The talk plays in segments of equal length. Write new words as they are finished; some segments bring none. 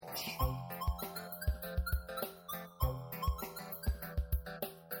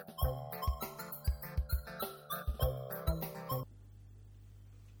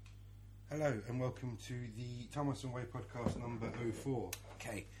Hello and welcome to the Thomas and Way podcast number 04.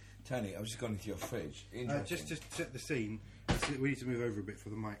 Okay, Tony, I've just gone into your fridge. Just to set the scene, we need to move over a bit for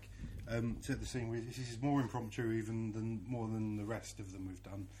the mic. Set the scene. This is more impromptu even than the rest of them we've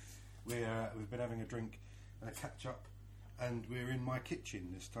done. We've been having a drink and a catch up, and we're in my kitchen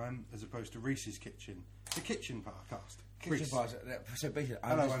this time as opposed to Reese's kitchen. The kitchen podcast. So basically,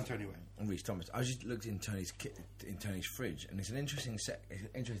 hello, I'm Tony Way. I'm Reese Thomas. I just looked in Tony's fridge, and it's an interesting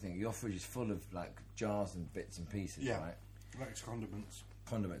thing. Your fridge is full of like jars and bits and pieces, right? Like condiments.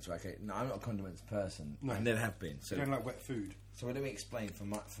 Condiments, right? Okay. No, I'm not a condiments person. No. I never have been. So you don't like wet food. So let me explain from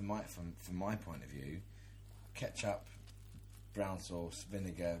my point of view. Ketchup, brown sauce,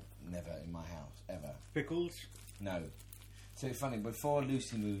 vinegar, never in my house ever. Pickles? No. So it's funny. Before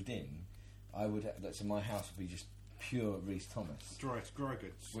Lucy moved in, so my house would be just pure Reese Thomas, dry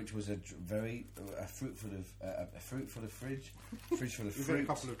goods, which was a fruit full of fridge full of fruit. You had a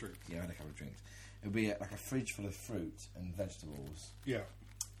couple of drinks. Yeah, I had a couple of drinks. It would be like a fridge full of fruit and vegetables. Yeah,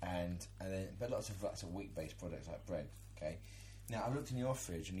 and then but lots of wheat-based products like bread. Okay, now I looked in your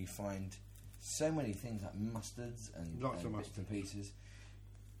fridge and you find so many things like mustards and lots of bits and pieces.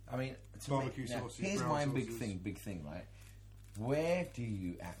 I mean, barbecue sauces. Here's my big thing, right? Where do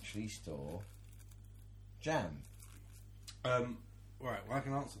you actually store jam? Right, well I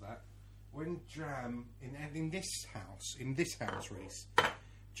can answer that. When jam in this house, Reese,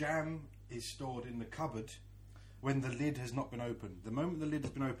 jam is stored in the cupboard when the lid has not been opened. The moment the lid has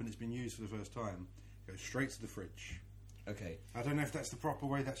been opened, it's been used for the first time, it goes straight to the fridge. Okay. I don't know if that's the proper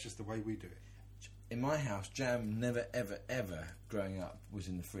way, that's just the way we do it. In my house, jam never, ever, ever, growing up, was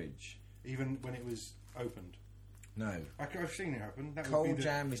in the fridge. Even when it was opened? No. I've seen it happen. Cold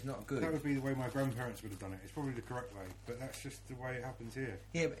jam is not good. That would be the way my grandparents would have done it. It's probably the correct way, but that's just the way it happens here.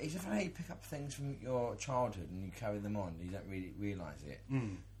 Yeah, but it's how you pick up things from your childhood and you carry them on. You don't really realise it.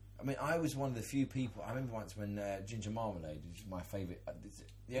 Mm. I mean, I was one of the few people. I remember once when ginger marmalade is my favourite.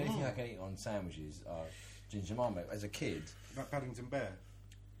 The only thing I can eat on sandwiches are ginger marmalade. As a kid, like Paddington Bear.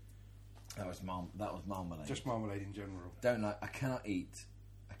 That was marmalade. Just marmalade in general. I cannot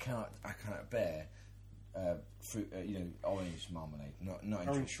bear fruit. Orange marmalade. Not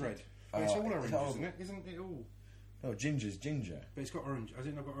orange shred. It's all orange, isn't it? Isn't it all? No, ginger's ginger. But it's got orange. I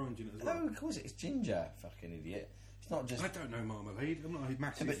think I've got orange in it as well. No, of course it's ginger. Fucking idiot. It's not just. I don't know marmalade. I'm not a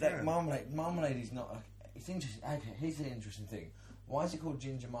massive but fan. Marmalade is not. It's interesting. Okay, here's the interesting thing. Why is it called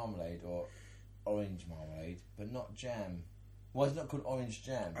ginger marmalade or orange marmalade, but not jam? Why is it not called orange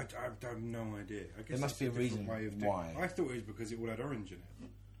jam? I have no idea. I guess there must be a reason why. I thought it was because it all had orange in it.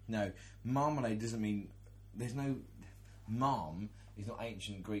 No, marmalade doesn't mean. There's no. Marm is not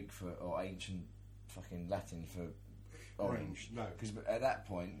ancient Greek or ancient fucking Latin for orange. No. Because at that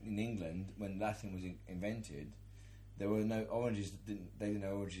point in England, when Latin was invented, there were no oranges. They didn't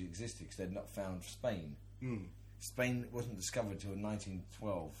know oranges existed because they'd not found Spain. Mm. Spain wasn't discovered until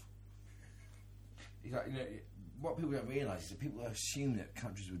 1912. What people don't realise is that people assume that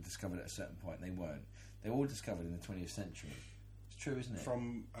countries were discovered at a certain point. They weren't. They were all discovered in the 20th century. It's true, isn't it?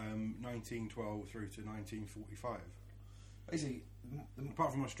 From 1912 through to 1945. Basically,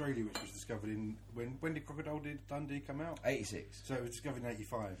 apart from Australia, which was discovered in when did Crocodile Dundee come out? 86. So it was discovered in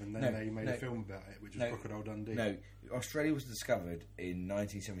 85, and then they made a film about it, which was Crocodile Dundee. No, Australia was discovered in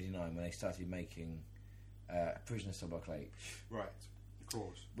 1979 when they started making Prisoner Cell Block 8. Right, of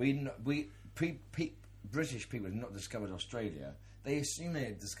course. British people had not discovered Australia. They assumed they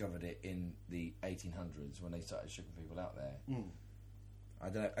had discovered it in the 1800s when they started shipping people out there. Mm. I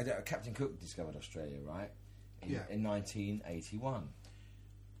don't know. Captain Cook discovered Australia, right? In 1981.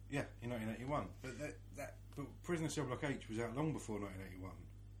 Yeah, in 1981. But Prisoner Cell Block H was out long before 1981.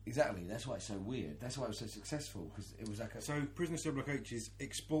 Exactly. That's why it's so weird. That's why it was so successful, because it was like a. So Prisoner Cell Block H is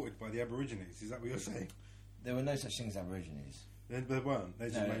exported by the Aborigines. Is that what you're saying? There were no such things as Aborigines. There weren't. They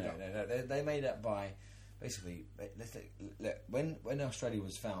just made up. No. They made up by. Basically, when Australia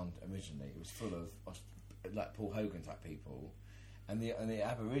was found originally, it was full of like Paul Hogan type people, and the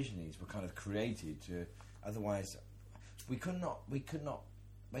Aborigines were kind of created to. Otherwise, we could not.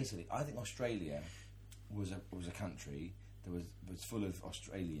 Basically, I think Australia was a country that was full of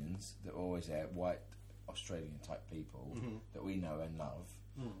Australians that were always there, white Australian type people that we know and love,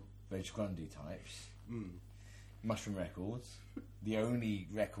 Reg Grundy types, Mushroom Records, the only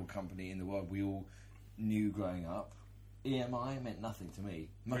record company in the world we all knew growing up. EMI meant nothing to me.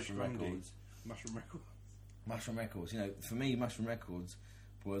 Mushroom Records. For me, Mushroom Records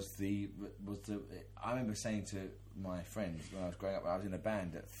was the. I remember saying to my friends when I was growing up, I was in a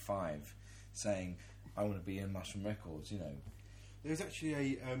band at 5, saying I want to be in Mushroom Records. There was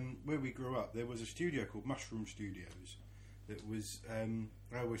actually where we grew up. There was a studio called Mushroom Studios, that was.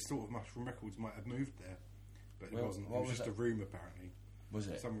 I always thought of Mushroom Records might have moved there, but it Well, wasn't. It what was was just that? a rumour, apparently. Was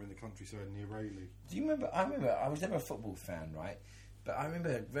it? Somewhere in the countryside near Rayleigh. Do you remember? I was never a football fan, right? But I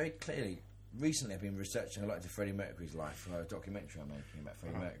remember very clearly. Recently, I've been researching a lot into Freddie Mercury's life for a documentary I'm making about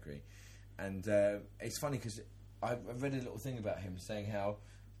Freddie Mercury, and it's funny because I read a little thing about him saying how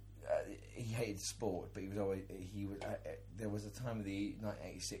he hated sport, but he was always there was a time of the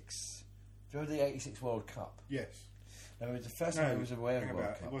 1986. Do you remember the '86 World Cup? Yes. No, it was the first time he was aware of the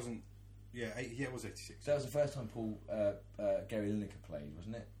World Cup. It wasn't. Yeah, it was 86. That was the first time Gary Lineker played,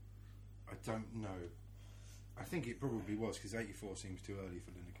 wasn't it? I don't know. I think it probably was because 84 seems too early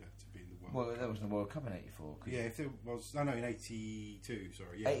for Lineker to be in the World Cup. Well, there was the World Cup in '84. Yeah, if there was... No, in 82,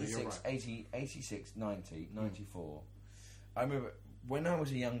 sorry. Yeah, 86, you're right. 80, 86, 90, 94. I remember when I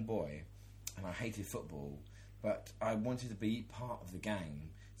was a young boy and I hated football, but I wanted to be part of the gang,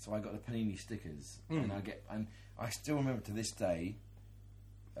 so I got the Panini stickers. And I still remember to this day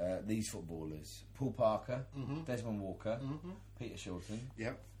these footballers: Paul Parker, Desmond Walker, Peter Shilton,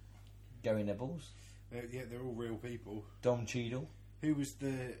 Yep. Gary Nibbles, Yeah, they're all real people. Dom Cheadle. Who was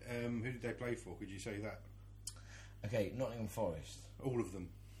the... who did they play for? Could you say that? Okay, Nottingham Forest. All of them.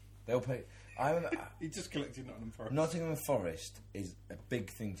 They all play. I remember He just collected Nottingham Forest. Nottingham Forest is a big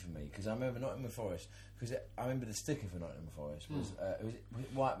thing for me because I remember Nottingham Forest because I remember the sticker for Nottingham Forest was it was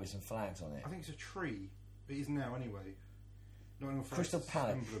white with some flags on it. I think it's a tree. It is now, anyway. Nottingham Forest Crystal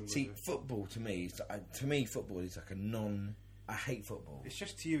Palace. emblem was See, a- football to me, football is like a non. I hate football. It's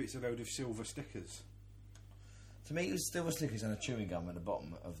just to you, it's a load of silver stickers. To me, it was silver stickers and a chewing gum at the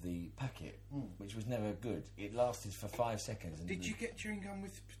bottom of the packet, which was never good. It lasted for 5 seconds. And Did you get chewing gum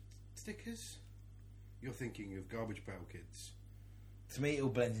with stickers? You're thinking of Garbage Pail Kids. To me, it all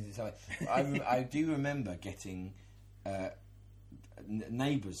blends into something. I do remember getting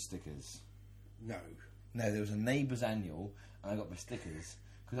Neighbours stickers. No. No, there was a Neighbours annual, and I got my stickers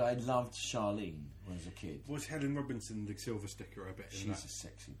because I loved Charlene when I was a kid. Was Helen Robinson the silver sticker, I bet, in She's that? a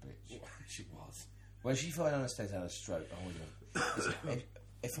sexy bitch. She was. When she fell down the stairs and had a stroke,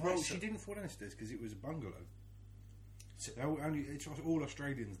 if I Well, saw- she didn't fall down the stairs because it was a bungalow. So it's all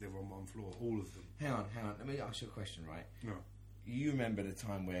Australians live on one floor, all of them. Hang on. Let me ask you a question, right? No. You remember the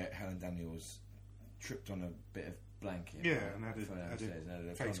time where Helen Daniels tripped on a bit of blanket? Yeah, and had fell downstairs and a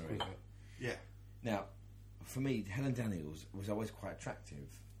had face gonorrhea. quiver. Yeah. Now, for me, Helen Daniels was always quite attractive,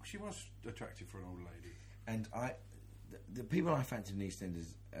 She was attractive for an old lady. and the people I fancied in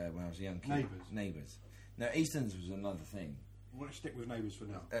EastEnders when I was a young kid, Neighbours. Now, EastEnders was another thing. I want to stick with Neighbours for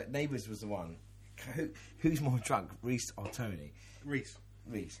now. Neighbours was the one. Who's more drunk, Reese or Tony? Reese.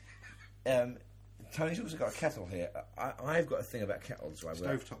 Reese. Tony's also got a kettle here. I've got a thing about kettles. Right?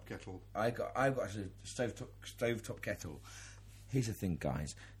 Stovetop kettle. I've got a stovetop kettle. Here's the thing,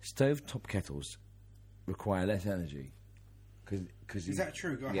 guys. Stovetop kettles require less energy. Is that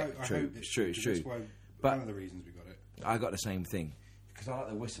true? I hope It's true. That's why, But- one of the reasons we got it. I got the same thing because I like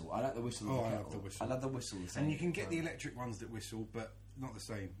the whistle. I like the whistle. Of the I kettle. love the whistle. I love the whistle. The same And you can get time. the electric ones that whistle, but not the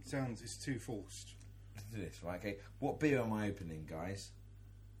same. It's too forced. Let's do this, right? Okay. What beer am I opening, guys?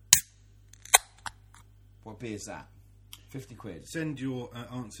 What beer is that? 50 quid. Send your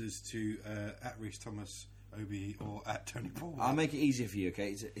answers to at Reese Thomas OBE or at Tony Paul. I'll make it easier for you,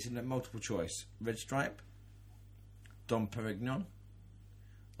 okay? It's a multiple choice. Red Stripe, Dom Perignon,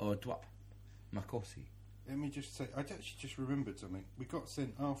 or Dwap Makosi. Let me just say, I actually just remembered something. We got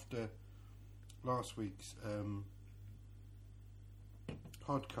sent after last week's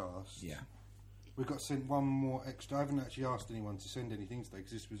podcast. Yeah. We got sent one more extra. I haven't actually asked anyone to send anything today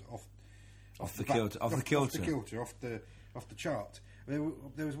because this was off the kilter, off the chart.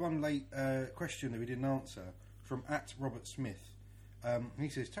 There was one late question that we didn't answer from at Robert Smith. He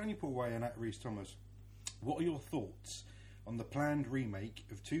says, Tony Paulway and at Reese Thomas, what are your thoughts on the planned remake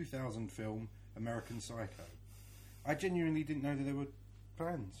of 2000 film American Psycho? I genuinely didn't know that there were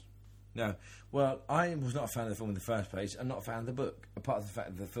plans. No. Well, I was not a fan of the film in the first place and not a fan of the book, apart from the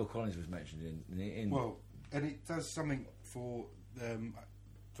fact that Phil Collins was mentioned in Well, and it does something for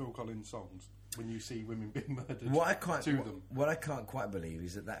Phil Collins songs when you see women being murdered. What I can't quite believe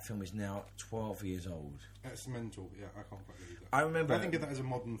is that film is now 12 years old. That's mental. Yeah, I can't quite believe that. I remember. I think of that as a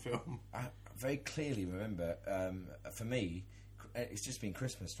modern film. I very clearly remember. For me, it's just been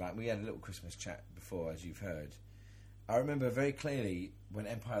Christmas, right? We had a little Christmas chat before, as you've heard. I remember very clearly when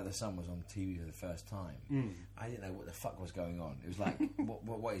Empire of the Sun was on TV for the first time. I didn't know what the fuck was going on. It was like,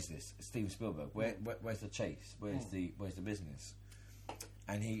 what is this? Steven Spielberg. Where's the chase? Where's the business?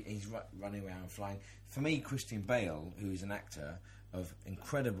 And he's running around flying. For me, Christian Bale, who is an actor of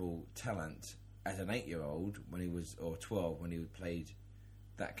incredible talent as an 8-year-old or 12 when he played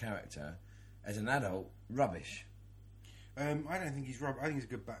that character, as an adult, rubbish. I don't think he's rubbish. I think he's a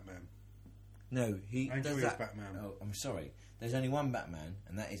good Batman. No, he I enjoy does his that. Batman. Oh, I'm sorry. There's only one Batman,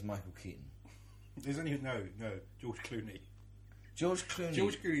 and that is Michael Keaton. There's only George Clooney. George Clooney.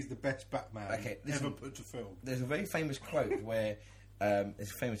 George Clooney's the best Batman listen, ever put to film. There's a very famous quote where. There's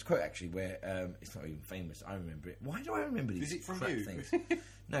a famous quote actually where it's not even famous. I remember it. Why do I remember these Is it from crap you? things?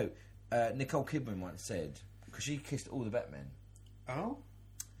 No, Nicole Kidman once said because she kissed all the Batmen. Oh,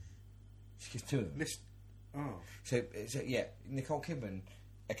 she kissed two of them. So yeah, Nicole Kidman.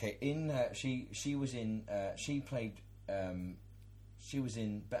 Okay, in she was in she was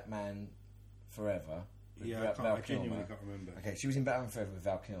in Batman Forever. With Yeah, Val I Kilmer. genuinely can't remember. Okay, she was in Batman Forever with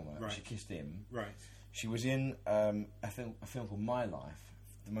Val Kilmer. Right. She kissed him. Right. She was in a film called My Life,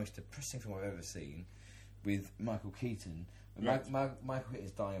 the most depressing film I've ever seen, with Michael Keaton. Right. Michael Keaton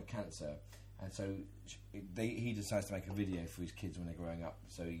is dying of cancer, and so he decides to make a video for his kids when they're growing up,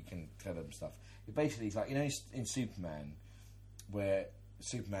 so he can tell them stuff. It basically is like, you know, in Superman, where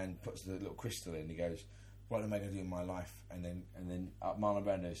Superman puts the little crystal in, he goes, "What am I going to do in my life?" And then Marlon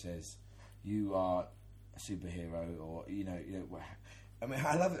Brando says, "You are a superhero," or you know. I mean,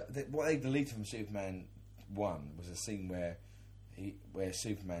 I love it. What they deleted from Superman 1 was a scene where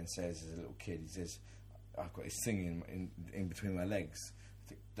Superman says, as a little kid, he says, "I've got this thing in between my legs.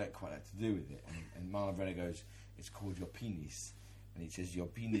 I don't quite like to do with it." And Marlon Brando goes, "It's called your penis." And he says, "Your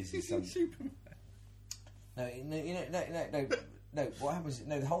penis is some." Superman. No. What happens?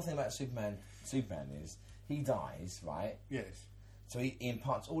 No, the whole thing about Superman is he dies, right? Yes. So he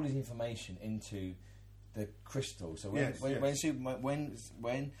imparts all his information into the crystal. So when when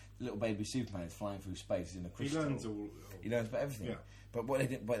the little baby Superman is flying through space in a crystal, he learns about everything. Yeah. But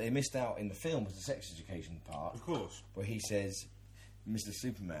what they missed out in the film was the sex education part. Of course. Where he says, "Mr.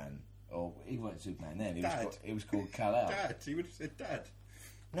 Superman," or he wasn't Superman then. Dad. He was called Kal-El. Dad. He would have said Dad.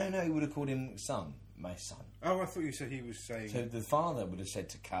 No, he would have called him son, my son. Oh, I thought you said he was saying. So the father would have said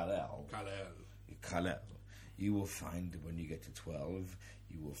to Kal-El, Kal-El. You will find when you get to 12,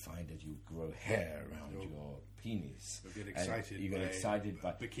 you will find that you grow hair around your penis. You get excited. You get excited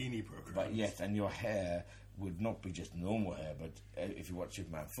by bikini programs. But yes, and your hair would not be just normal hair, but if you watch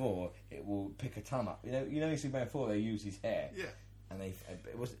Superman 4, it will pick a ton up. You know, in Superman 4 they use his hair. Yeah. And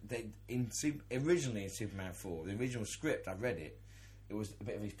originally in Superman 4, the original script, I read it. It was a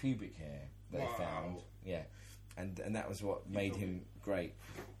bit of his pubic hair that they found. Yeah. And that was what made him great.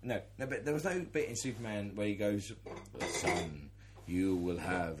 No, but there was no bit in Superman where he goes, "Son, you will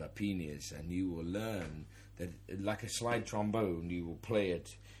have a penis and you will learn that like a slide trombone, you will play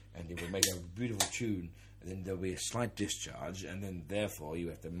it and it will make a beautiful tune, and then there'll be a slight discharge, and then therefore you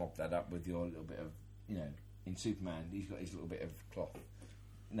have to mop that up with your little bit of, you know." In Superman, he's got his little bit of cloth.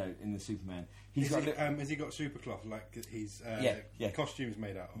 No, in the Superman, has he got super cloth like his costume's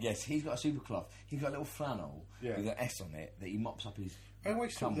made out of? Yes, he's got a super cloth. He's got a little flannel with an S on it that he mops up his. I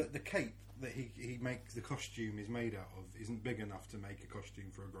always thought that the cape that he makes the costume is made out of isn't big enough to make a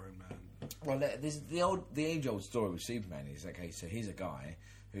costume for a grown man. Well, there's the age-old story with Superman is, okay, so here's a guy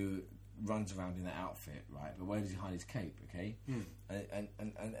who runs around in that outfit, right? But where does he hide his cape? Okay, and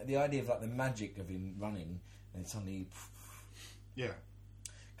the idea of like the magic of him running and suddenly, yeah.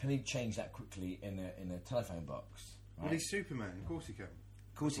 Can he change that quickly in a telephone box? Right? Well, he's Superman. Of course he can.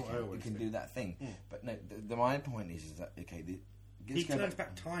 Of course he can. He can do that thing. Mm. But no, my point is that okay. He turns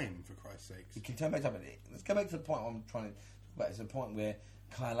back time, for Christ's sake. He can turn back time. But let's go back to the point I'm trying to talk about. It's the point where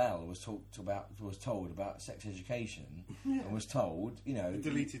Kal-El was told about sex education and was told, you know, a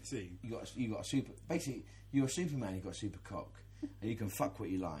deleted scene. You got a super. Basically, you're a Superman. You got a super cock, and you can fuck what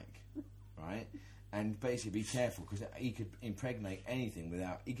you like, right? And basically, be careful because he could impregnate anything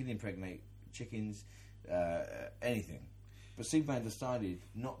he could impregnate chickens, anything. But Superman decided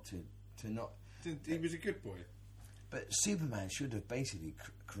not to not. He was a good boy. But Superman should have basically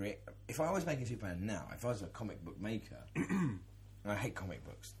create. If I was making Superman now, if I was a comic book maker, and I hate comic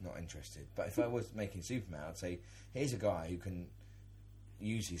books, not interested. But if I was making Superman, I'd say, here's a guy who can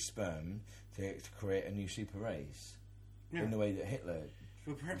use his sperm to create a new super race in the way that Hitler.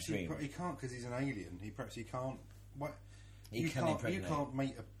 Well, perhaps he can't because he's an alien. He can't. What? You can't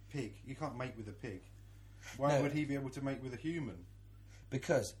mate a pig. You can't mate with a pig. Why would he be able to mate with a human?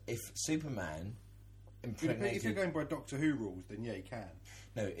 Because if Superman impregnated... If you're going by Doctor Who rules, then yeah, he can.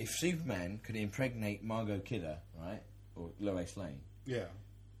 No, if Superman could impregnate Margot Kidder, right, or Lois Lane, yeah,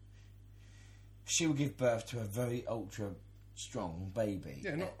 she would give birth to a very ultra strong baby.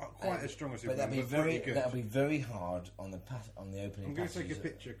 Yeah, not quite as strong as Superman, but that'd be very hard on the opening. I'm going to take a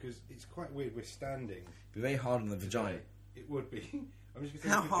picture because it's quite weird. We're standing. It'd be very hard on the vagina. It would be. I'm just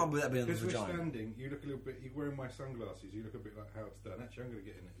How hard would that be on the vagina? Because we're standing, you look a little bit. You're wearing my sunglasses. You look a bit like Howard Stern. Actually, I'm going to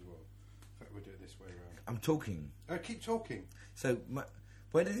get in it as well. fact, we'll do it this way around. I'm talking. Oh, keep talking. So,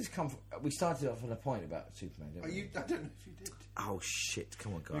 where did this come from? We started off on a point about Superman, didn't we? I don't know if you did. Oh, shit.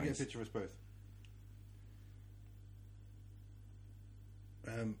 Come on, Let me get a guys. picture of us both.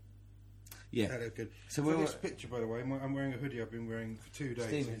 Yeah. Hello, good. So So we're- this picture, by the way, I'm wearing a hoodie I've been wearing for 2 days.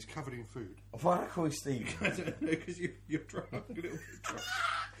 Stephen. And it's covered in food. Why do I call you Steve? I don't know, because you're drunk. A little bit drunk.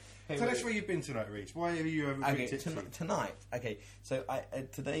 Hey, Tell wait. us where you've been tonight, Reece. Why have you ever Okay, been tipsy? tonight. Okay, so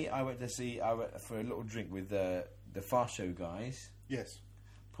today I went for a little drink with the Fast Show guys, Yes.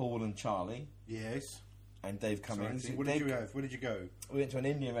 Paul and Charlie, Yes. and Dave Cummings. Exciting. What did you have? Where did you go? We went to an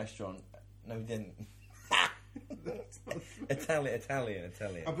Indian restaurant. No, we didn't. That's not true. Italian.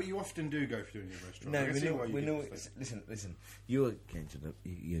 Oh, but you often do go to a new restaurant. No, I can see why you we did know. this thing. Listen. You're getting to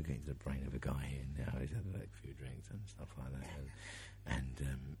the brain of a guy here now. He's had like a few drinks and stuff like that,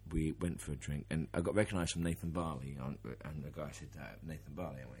 and we went for a drink, and I got recognised from Nathan Barley, and the guy said Nathan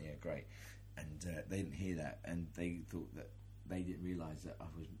Barley. I went, yeah, great, and they didn't hear that, and they thought that they didn't realise that I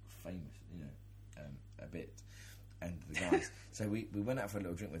was famous, a bit. And the guys, so we went out for a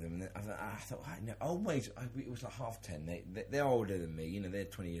little drink with them, and I thought, it was like 10:30. They're older than me, they're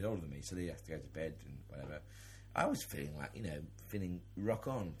 20 years older than me, so they have to go to bed and whatever. I was feeling like, feeling rock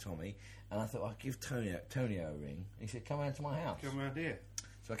on, Tommy, and I thought I'd give Tonio a ring. He said, come round to my house. Come around here.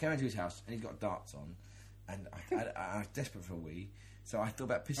 So I came round to his house, and he's got darts on, and I was desperate for a wee. So I thought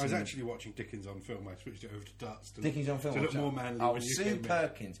about pissing. I was him. actually watching Dickens on film. I switched it over to darts. Dickens on film. To look more manly. Oh, when you Sue came in.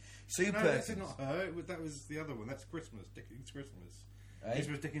 Perkins. Sue No, Perkins. that's not her. That was the other one. That's Christmas. Dickens Christmas. Eh? This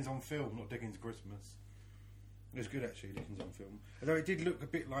was Dickens on film, not Dickens Christmas. It was good actually, Dickens on film. Although it did look a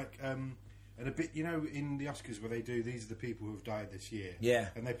bit like, and a bit, in the Oscars where they do these are the people who have died this year. Yeah.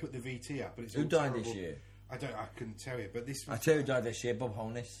 And they put the VT up, but it's Who all died terrible. this year? I couldn't tell you, but this was I tell you who died this year, Bob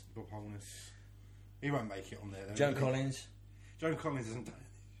Holness. Bob Holness. He won't make it on there. Though, Joan will he? Collins. Joan Collins hasn't died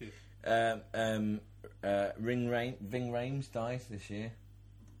this year. Ving Rhames dies this year.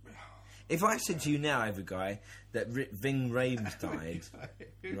 If I said to you now, every guy, that Ving Rhames died,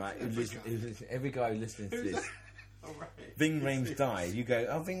 right? Every guy who listens to this, Oh, right. Ving Rhames died. You go,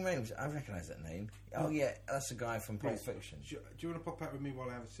 oh, Ving Rhames, I recognise that name. Oh yeah, that's the guy from Pulp Fiction. Do you want to pop out with me while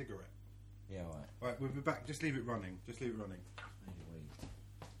I have a cigarette? Yeah, all right. Right, we'll be back. Just leave it running.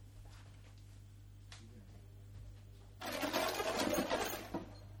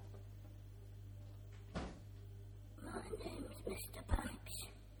 My name's Mr. Banks.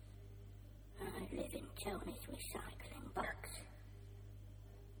 I live in Tony's recycling box.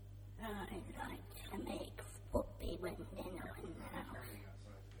 I like to make whoopee when they're not in the house.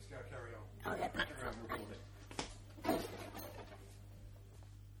 Let's go carry on. Oh, they're back Carry on, up. record it.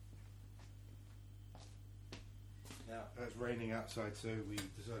 Now, it's raining outside, so we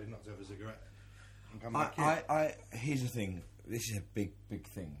decided not to have a cigarette. And come back in. Here's the thing. This is a big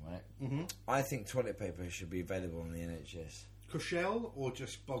thing, right? Mm-hmm. I think toilet paper should be available on the NHS. Cushell or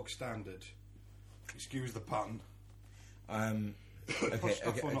just bog standard? Excuse the pun. Posh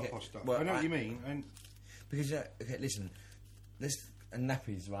stuff or not posh stuff? Well, I know what you mean. And Because listen, and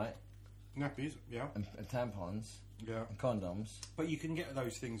nappies, right? nappies, yeah, And tampons yeah. and condoms. But you can get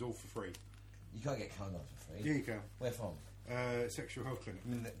those things all for free. You can't get condoms for free. Yeah, you can. Where from? Sexual health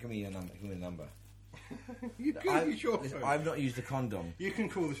clinic. Give me your number. Give me the number. You can use your Listen, phone. I've not used a condom. You can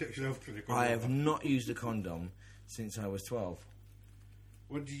call the sexual health clinic. on I your have phone. not used a condom since I was 12.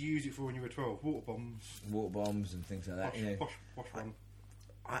 What did you use it for when you were 12? Water bombs. Water bombs and things like that. Posh one.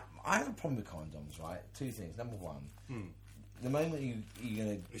 I have a problem with condoms, right? Two things. Number one, the moment you're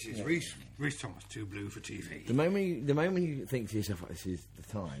gonna. This is you know, Reece Thomas, too blue for TV. The moment you think to yourself, this is the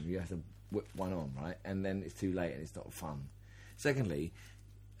time, you have to whip one on, right? And then it's too late and it's not fun. Secondly,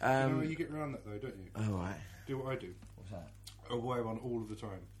 you get around that though, don't you? all right. Do what I do. What's that? I wear one all of the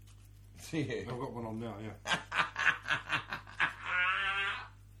time. See you. I've got one on now, yeah.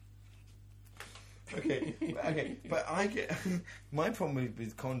 Okay, but I get my problem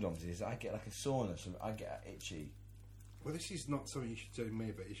with condoms is I get like a soreness and I get itchy. Well, this is not something you should tell me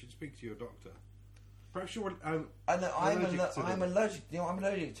about. You should speak to your doctor. Perhaps you're. I know I'm allergic. You know what I'm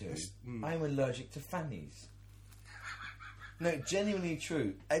allergic to? I'm allergic to fannies. No, genuinely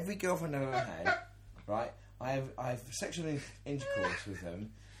true. Every girlfriend I've ever had, right? I have sexual intercourse with them,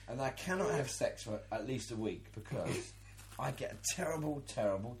 and I cannot have sex for at least a week because I get terrible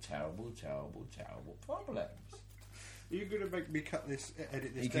problems. Are you going to make me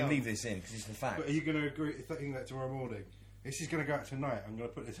edit this You down? can leave this in because it's the fact. But are you going to agree to that tomorrow morning? This is going to go out tonight. I'm going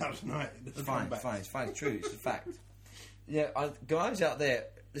to put this out tonight. It's fine. It's true. It's a fact. Yeah, guys out there,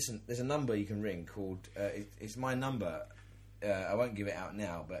 listen. There's a number you can ring called. It's my number. I won't give it out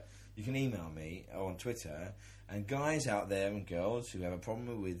now, but you can email me or on Twitter. And guys out there and girls who have a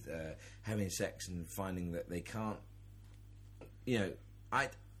problem with having sex and finding that they can't,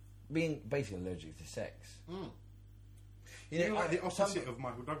 being basically allergic to sex. You're like the opposite of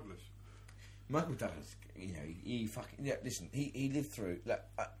Michael Douglas. Michael Douglas, he fucking listen. He lived through. Like,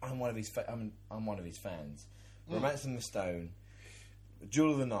 I'm one of his. I'm one of his fans. Romancing the Stone,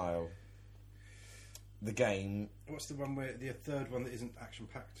 Jewel of the Nile, The Game. What's the one where the third one that isn't action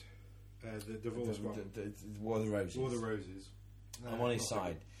packed? The divorce one. The War of the Roses. War of the Roses. No, I'm on his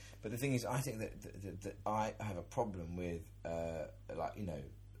side, but the thing is, I think that I have a problem with I'm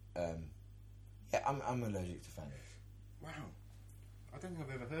allergic to fannies. Wow, I don't think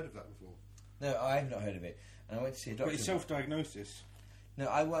I've ever heard of that before. No, I have not heard of it, and I went to see a doctor. But it's self-diagnosis. No,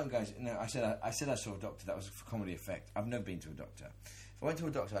 I won't, guys. No, I said I saw a doctor. That was for comedy effect. I've never been to a doctor. If I went to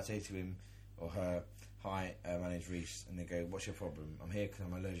a doctor, I'd say to him or her, "Hi, my name's Reese," and they go, "What's your problem?" "I'm here because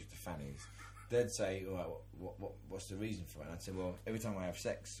I'm allergic to fannies." They'd say, "All right, what's the reason for it?" And I'd say, "Well, every time I have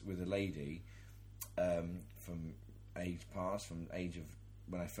sex with a lady, from age of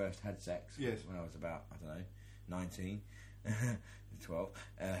when I first had sex, yes, when I was about 19." 12,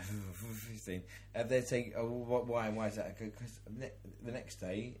 15. They'd say, "Oh, why is that?" Because the next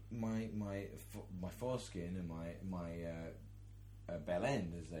day, my foreskin and my bell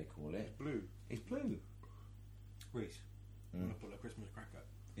end, as they call it, it's blue. Reese, I'm gonna put a Christmas cracker.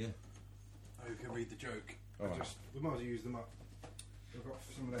 Yeah. Oh, you can read the joke. Right. We might as well use them up. I've got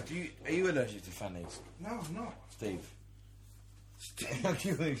some of that. Are you allergic to fannies? No, I'm not. Steve. Are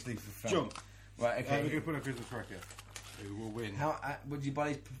you allergic to fannies? John. Right. Okay. We're gonna put a Christmas cracker. Who will win? How would you buy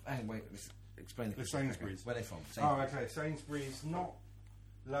these? Hang on, wait. Let's explain the Sainsbury's. Where are they from? Okay. Sainsbury's, not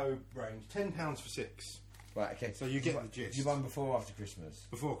low range. £10 for 6. Right. Okay. So you get the gist. Did you buy them before or after Christmas?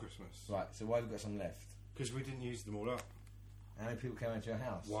 Before Christmas. Right. So why have you got some left? Because we didn't use them all up. How many people came into your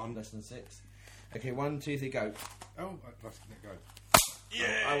house? 1. Less than 6. Okay. 1, 2, 3, go. Oh, let's let it go.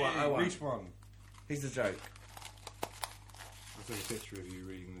 Yeah. I won. Reach 1. Here's the joke. I'll take a picture of you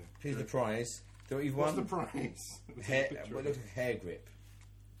reading the. Here's the prize. Do what you've won. What's the prize? What looks like hair grip.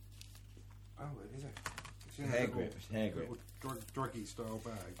 Oh, is it? It's in hair a grip. It's hair grip. Druggy style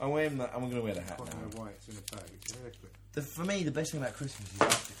bag. I'm going to wear the hat I don't now. know why it's in a bag. It's a hair clip. For me, the best thing about Christmas is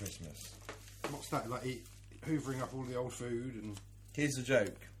after Christmas. What's that? Like hoovering up all the old food and. Here's the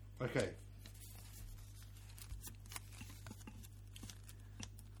joke. Okay.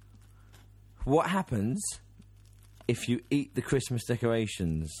 What happens if you eat the Christmas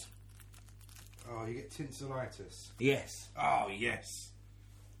decorations? Oh, you get tinselitis. Yes. Oh, yes.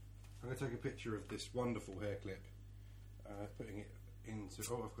 I'm going to take a picture of this wonderful hair clip. Putting it into...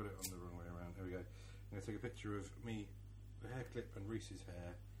 Oh, I've got it on the wrong way around. Here we go. I'm going to take a picture of me, the hair clip, and Reese's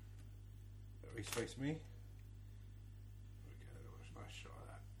hair. Reese face me. There we go. Nice shot of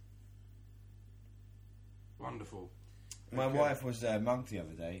that. Wonderful. My wife was monk the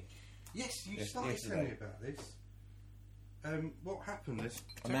other day. Yes, you started telling me about this. What happened?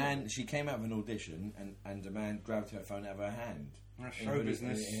 She came out of an audition and a man grabbed her phone out of her hand. Show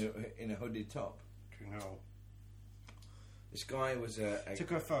business. In a hooded top. No. This guy was took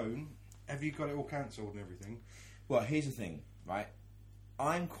her phone. Have you got it all cancelled and everything? Well, here's the thing, right?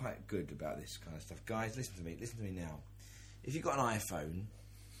 I'm quite good about this kind of stuff. Guys, listen to me now. If you've got an iPhone,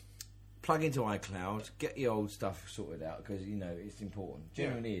 plug into iCloud, get your old stuff sorted out because, it's important.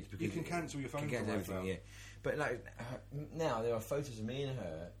 Genuinely is. Because you can cancel your phone from everything, yeah. But now there are photos of me and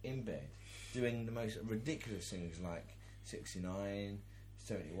her in bed doing the most ridiculous things like 69,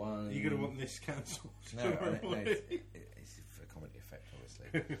 71. You're going to want this cancelled. No, it's for comedy effect,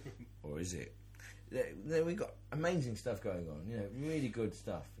 obviously. Or is it? We've got amazing stuff going on, really good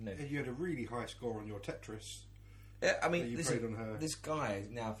stuff. You had a really high score on your Tetris. Yeah, I mean, this guy is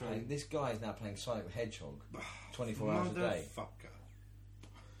now playing Sonic the Hedgehog 24 hours a day. Motherfucker.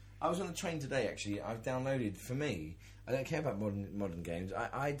 I was on the train today, actually. I've downloaded, for me, I don't care about modern games.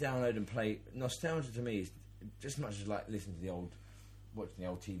 I download and play. Nostalgia to me is just as much as like listening to watching the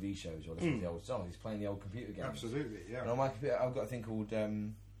old TV shows or listening to the old songs. It's playing the old computer games. Absolutely, yeah. And on my computer, I've got a thing called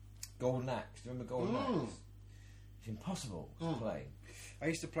Golden Axe. Do you remember Golden Axe? It's impossible to play. I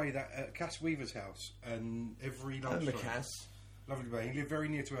used to play that at Cass Weaver's house, and every lunchtime. Remember Cass? Lovely guy. He lived very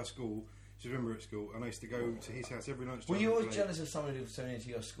near to our school. So I remember at school, and I used to go to his house every lunchtime. Were you always jealous of someone who was so near to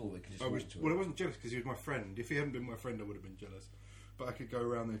your school that could just walk to it? Well, I wasn't jealous because he was my friend. If he hadn't been my friend, I would have been jealous. But I could go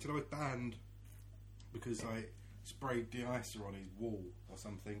around there until I was banned because I sprayed de-icer on his wall or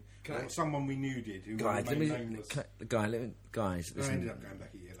something. Someone we knew did. Who guys, nameless. I ended up going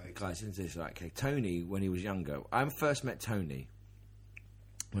back a year later. Guys, listen to this. Right, okay, Tony, when he was younger, I first met Tony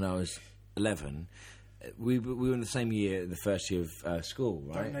when I was 11. we were in the same year, the first year of school,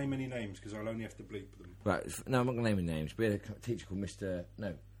 right? Don't name any names because I'll only have to bleep them. Right. No, I'm not going to name any names. We had a teacher called Mr.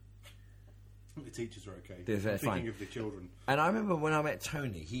 No. The teachers are okay. They're I'm fine. thinking of the children. And I remember when I met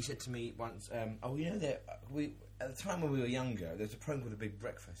Tony, he said to me once, "Oh, you know that we at the time when we were younger, there was a program called The Big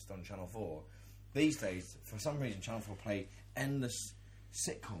Breakfast on Channel 4. These days, for some reason, Channel 4 play endless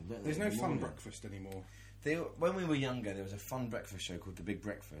sitcom. There's no fun breakfast anymore. When we were younger, there was a fun breakfast show called The Big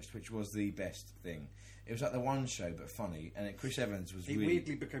Breakfast, which was the best thing. It was like the one show, but funny. And Chris Evans was It really...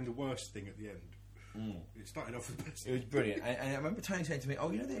 weirdly became the worst thing at the end. It started off with the best. It was brilliant. and I remember Tony saying to me,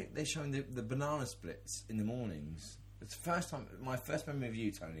 "Oh, you know they're showing the banana splits in the mornings." It's the first time, my first memory of you,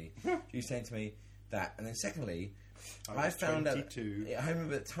 Tony. You saying to me that, and then secondly, I found 22. out. I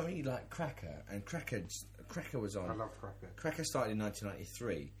remember that Tony liked Cracker, and Cracker was on. I love Cracker. Cracker started in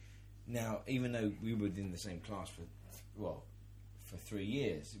 1993. Now, even though we were in the same class for 3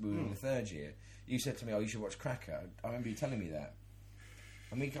 years, we were in the third year. You said to me, "Oh, you should watch Cracker." I remember you telling me that.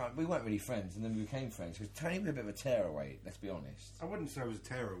 And we weren't really friends, and then we became friends because Tony was a bit of a tearaway. Let's be honest. I wouldn't say I was a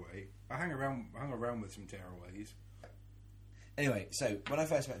tearaway. I hung around with some tearaways. Anyway, so when I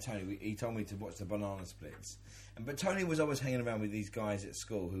first met Tony, he told me to watch the banana splits, but Tony was always hanging around with these guys at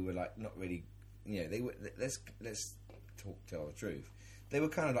school who were like not really, they were. Let's tell the truth. They were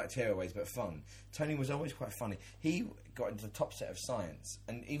kind of like tearaways, but fun. Tony was always quite funny. He got into the top set of science,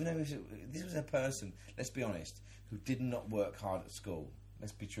 and even though this was a person, let's be honest, who did not work hard at school.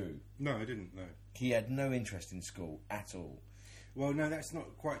 Let's be true. No, I didn't. No. He had no interest in school at all. Well, no, that's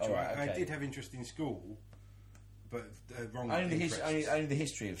not quite true. Right, okay. I did have interest in school, but wrong Only interests. the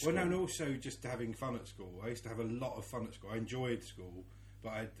history of school. Well, no, and also just having fun at school. I used to have a lot of fun at school. I enjoyed school,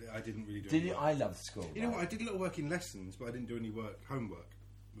 but I didn't really do Did any you? work. I loved school. You know what? I did a little work in lessons, but I didn't do any homework.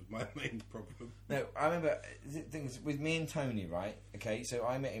 Was my main problem. No, I remember things with me and Tony, right? Okay, so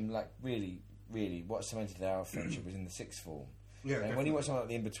I met him like really, really. What cemented our friendship was in the sixth form. Yeah, and when definitely. you watch something like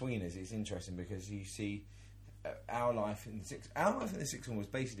the In-Betweeners, it's interesting because you see our life in the sixth. Our life in the sixth form was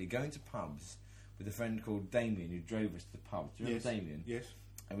basically going to pubs with a friend called Damien who drove us to the pub. Do you remember Damien? Yes.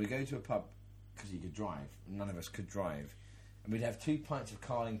 And we'd go to a pub because he could drive. None of us could drive. And we'd have 2 pints of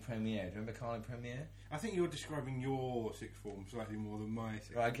Carling Premier. Do you remember Carling Premier? I think you're describing your sixth form slightly more than my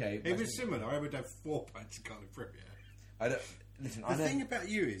sixth. Okay. It was similar. I would have 4 pints of Carling Premier. I don't... Listen, The thing about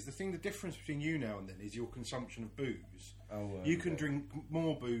you is the difference between you now and then is your consumption of booze. You can drink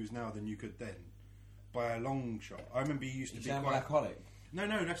more booze now than you could then, by a long shot. I remember you used to be sound quite alcoholic. No,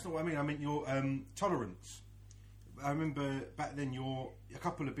 that's not what I mean. I mean your tolerance. I remember back then a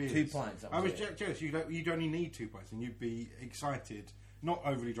couple of beers. 2 pints. I was jealous. You'd only need 2 pints, and you'd be excited, not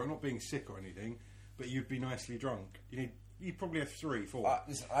overly drunk, not being sick or anything, but you'd be nicely drunk. You'd probably have 3, 4.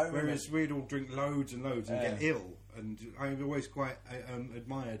 Listen, I remember... Whereas we'd all drink loads and loads and get ill. And I always quite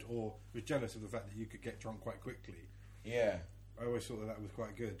admired or was jealous of the fact that you could get drunk quite quickly. Yeah. I always thought that was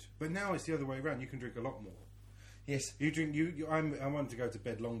quite good. But now it's the other way around. You can drink a lot more. Yes. You drink. I want to go to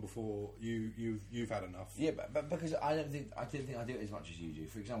bed long before you've had enough. Yeah, but because I didn't think I do it as much as you do.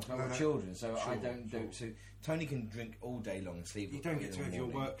 For example, I've got children, so I don't do. So Tony can drink all day long and sleep. You don't get in to the have your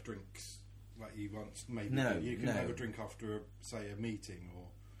morning. work drinks like you once maybe. No, you can no. have a drink after, say, a meeting or.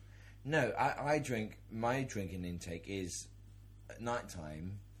 No, I drink. My drinking intake is at night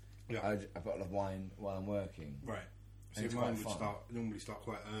time. Yeah. A bottle of wine while I'm working. Right. So And it's mine quite would fun. normally start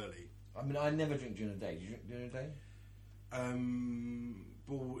quite early. I mean, I never drink during the day. Do you drink during the day?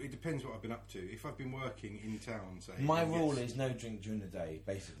 Well, it depends what I've been up to. If I've been working in town, say. My then rule yes. is no drink during the day,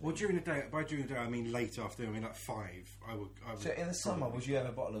 basically. Well, during the day. By during the day, I mean late afternoon. I mean like 5. I would. So in the summer, probably- would you have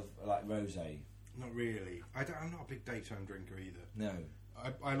a bottle of like rosé? Not really. I'm not a big daytime drinker either. No.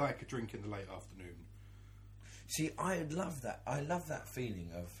 I like a drink in the late afternoon. See, I love that. I love that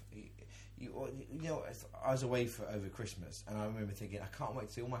feeling of you know. I was away for over Christmas, and I remember thinking, I can't wait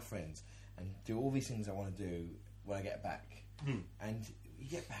to see all my friends and do all these things I want to do when I get back. And you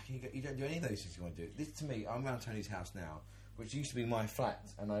get back, and you don't do any of those things you want to do. This, to me, I'm around Tony's house now, which used to be my flat,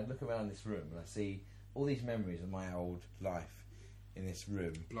 and I look around this room and I see all these memories of my old life in this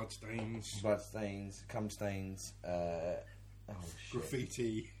room. Bloodstains, Blood stains, cum stains. Oh shit.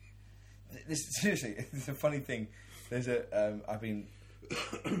 graffiti. This seriously, it's a funny thing. There's a I've been. I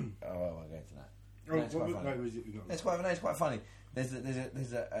won't go into that. Oh, No, it's quite funny. no, was it not? It's quite funny.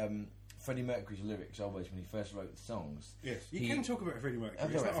 There's a Freddie Mercury's lyrics always when he first wrote the songs. Yes, you can talk about Freddie Mercury.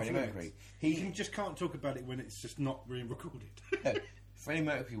 I'm It's talking not about off Freddie limits. Mercury. You just can't talk about it when it's just not being recorded. No, Freddie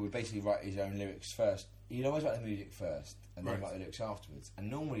Mercury would basically write his own lyrics first. He'd always write the music first, and then Right. write the lyrics afterwards. And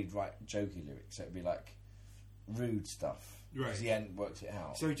normally he'd write jokey lyrics, so it'd be like rude stuff because Right. he hadn't worked it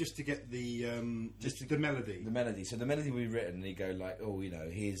out. So just to get the melody. The melody. So the melody would be written, and he'd go like, "Oh, you know,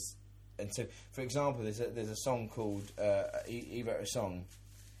 here's and so, for example, there's a song called he wrote a song,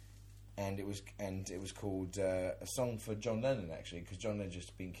 and it was called a song for John Lennon, actually, because John Lennon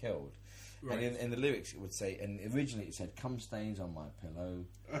just been killed. Right. And in the lyrics it would say, and originally it said, "Cum stains on my pillow,"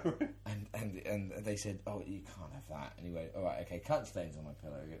 and they said, "Oh, you can't have that." And he went, "All right, okay, cunt stains on my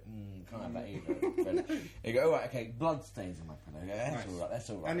pillow." You go, "Can't have that either." You go, "All right, okay, blood stains on my pillow." You go, "That's Nice. all right, that's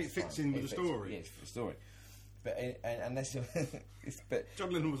all right." And it it's fits fine." in with It the fits- story. Yeah, it fits with the story. But and that's but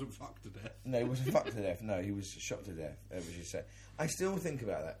John Lennon wasn't fucked to death. no, he wasn't fucked to death. No, he was shot to death. As you said, I still think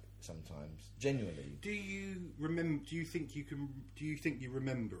about that sometimes, genuinely. Do you remember? Do you think you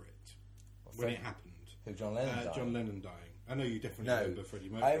remember it when it happened? Who, John Lennon died? John Lennon dying. I know you definitely No, remember Freddie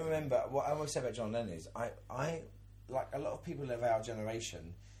Mercury. I remember. What I always say about John Lennon is, I like a lot of people of our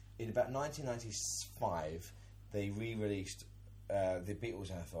generation. In about 1995, they re-released the Beatles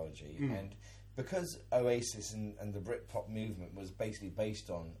anthology, and because Oasis and the Britpop movement was basically based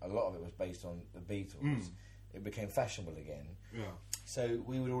on a lot of it was based on the Beatles. It became fashionable again. Yeah. So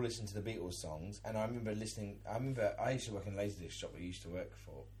we would all listen to the Beatles songs, and I remember listening. I used to work in a Laserdisc shop we used to work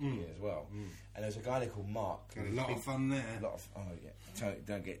for here as well, and there was a guy there called Mark. Had a lot of fun there. A lot of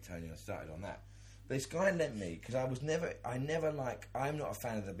don't get Tony started on that. But this guy lent me because I'm not a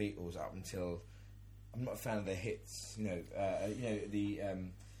fan of the Beatles up until I'm not a fan of their hits.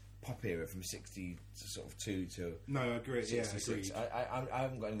 The pop era from '60 to sort of 2 to No, I agree. Yeah, 66. agreed. I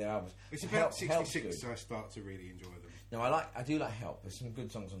haven't got any of their albums. It's Help- about Help's 66 good. I start to really enjoy them. No, I do like Help. There's some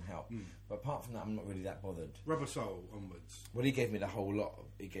good songs on Help, but apart from that, I'm not really that bothered. Rubber Soul onwards. Well, he gave me the whole lot.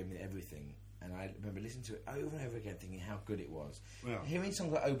 He gave me everything, and I remember listening to it over and over again, thinking how good it was. Yeah. Hearing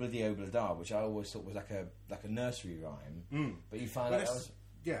songs like "Obla Di Obla Da," which I always thought was like a nursery rhyme, but you find out that was,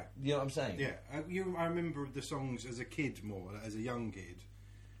 Yeah. you know what I'm saying? Yeah, I remember the songs as a kid more, as a young kid,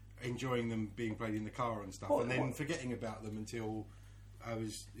 enjoying them being played in the car and stuff, Well, and then what- forgetting about them until I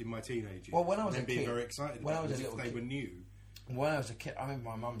was in my teenage years. Well, when I was and a then being kid- very excited when I about was them a as if little they kid- were new. When I was a kid, I remember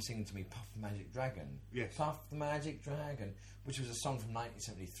my mum singing to me "Puff the Magic Dragon." Yes. Puff the Magic Dragon, which was a song from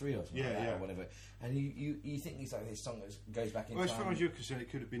 1973 or something like Yeah, that, yeah. or whatever. And you think it's like this song that goes back in Well, as time. far as you're concerned, it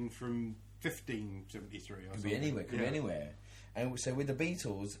could have been from 1573 or Could something. be anywhere. Could Yeah. be anywhere. And so with the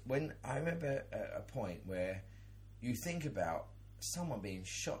Beatles, when I remember a point where you think about someone being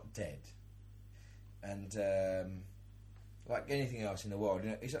shot dead, and like anything else in the world,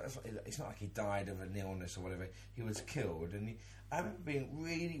 it's not like he died of an illness or whatever. He was killed, and I remember being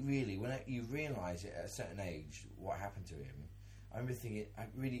really, really when you realise it at a certain age what happened to him. I remember thinking,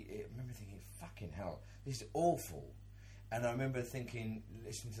 fucking hell, this is awful. And I remember thinking,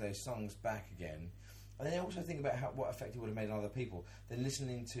 listening to those songs back again, and then I also think about what effect it would have made on other people. Then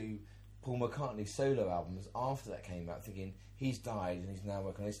listening to Paul McCartney's solo albums after that came out, thinking he's died and he's now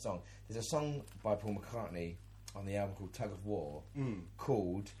working on this song. There's a song by Paul McCartney on the album called Tug of War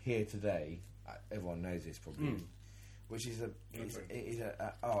called Here Today. Everyone knows this probably, which is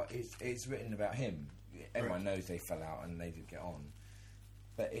it's written about him. Everyone knows they fell out and they did get on,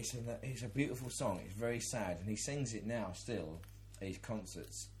 but it's a beautiful song. It's very sad, and he sings it now still at his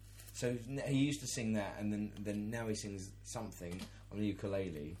concerts. So he used to sing that, and then now he sings something on the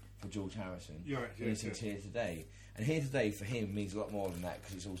ukulele for George Harrison. You're right, and he yes, sings yes. Here Today. And Here Today for him means a lot more than that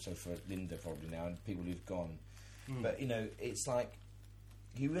because it's also for Linda probably now and people who've gone. But it's like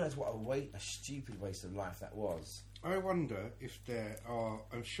you realise what a stupid waste of life that was. I wonder if there are.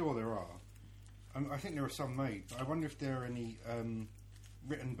 I'm sure there are. I think there are some made, but I wonder if there are any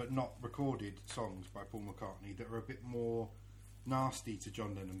written but not recorded songs by Paul McCartney that are a bit more nasty to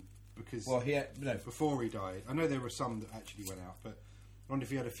John Lennon because before he died, I know there were some that actually went out, but I wonder if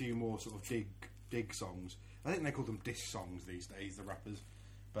he had a few more sort of dig songs. I think they call them diss songs these days, the rappers.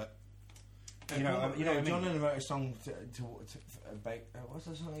 But John what I mean? Lennon wrote a song to what's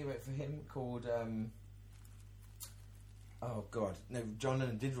the song he wrote for him called? Oh God, no! John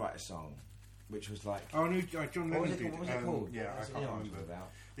Lennon did write a song, which was like. Oh, no, John Lennon What was it, did. what was it called? Yeah, That's I the can't one I'm remember. talking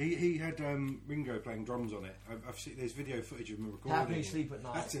about. He had Ringo playing drums on it. I've seen there's video footage of him recording. How Can You Sleep at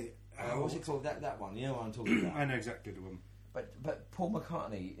Night? That's it. What's it called? That one. You know what I'm talking about. I know exactly the one. But Paul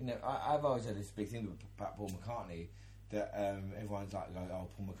McCartney, I've always had this big thing about Paul McCartney that everyone's like, oh,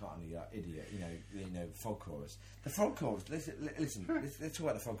 Paul McCartney, that idiot, frog chorus. The frog chorus. Listen, let's talk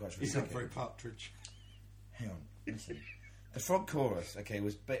about the frog chorus for a He's not second. very Partridge. Hang on, listen. The frog chorus,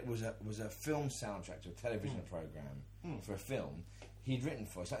 was a film soundtrack to a television program for a film he'd written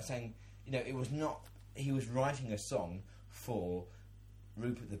for. It's like saying, it was not. He was writing a song for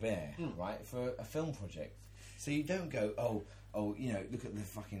Rupert the Bear, right, for a film project. So you don't go, look at the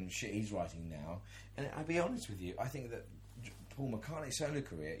fucking shit he's writing now. And I'll be honest with you, I think that Paul McCartney's solo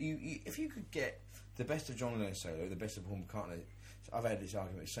career, if you could get the best of John Lennon's solo, the best of Paul McCartney's I've had this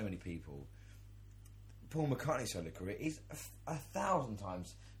argument with so many people. Paul McCartney's solo career is 1,000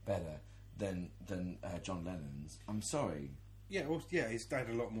 times better than John Lennon's. I'm sorry. Yeah, well, yeah, he's had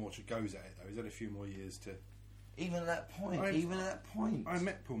a lot more to goes at it though. He's had a few more years to. Even at that point. I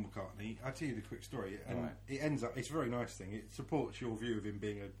met Paul McCartney. I'll tell you the quick story. And Right. it ends up. It's a very nice thing. It supports your view of him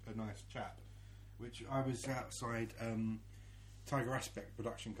being a nice chap. Which I was outside Tiger Aspect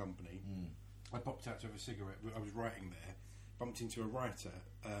production company. I popped out to have a cigarette. I was writing there. Bumped into a writer,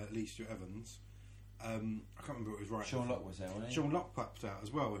 Lee Stewart Evans. I can't remember what he was writing. Sean Locke was there, wasn't he? Sean Locke popped out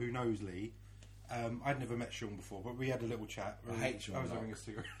as well. Who knows Lee? I'd never met Sean before, but we had a little chat. I hate Sean I was Locke. having a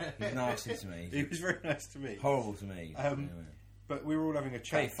cigarette. He's nasty to me. He was very nice to me. Horrible to me. Anyway. But we were all having a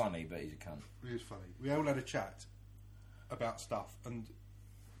Very chat. funny, but he's a cunt. It was funny. We all had a chat about stuff, and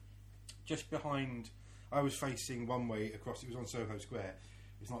just behind, I was facing one way across. It was on Soho Square.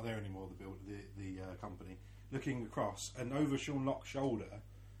 It's not there anymore. The company. Looking across, and over Sean Locke's shoulder,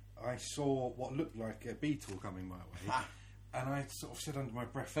 I saw what looked like a beetle coming my way. Ha. And I sort of said under my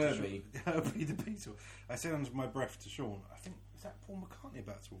breath, Herbie. Herbie the beetle. I said under my breath to Sean, I think, is that Paul McCartney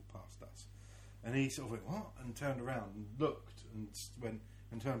about to walk past us? And he sort of went, what? And turned around and looked and went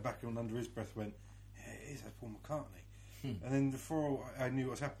and turned back and under his breath went, yeah, it is, that's Paul McCartney. And then before I knew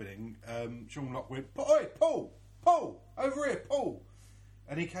what was happening, Sean Locke went, oi, Paul, over here, Paul.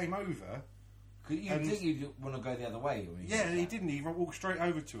 And he came over. You think you'd want to go the other way? When Yeah, he didn't. He walked straight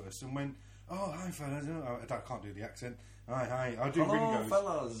over to us and went, oh, hi, fellas. I can't do the accent. Hi. I do Hello, Ringo's.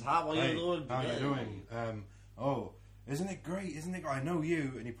 fellas. How are you doing? How you doing? Oh, isn't it great? Isn't it? I know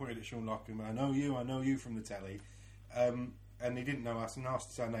you. And he pointed at Sean Locke and went, I know you from the telly. And he didn't know us and asked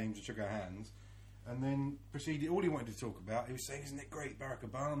us our names and shook our hands. And then proceeded, all he wanted to talk about, he was saying, isn't it great? Barack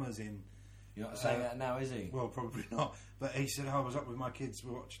Obama's in. You're not saying that now, is he? Well, probably not. But he said, I was up with my kids,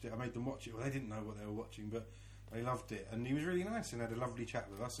 we watched it. I made them watch it. Well, they didn't know what they were watching, but they loved it. And he was really nice and had a lovely chat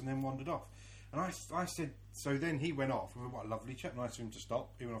with us and then wandered off. And I said, so then he went off. We went, what a lovely chat. Nice for him to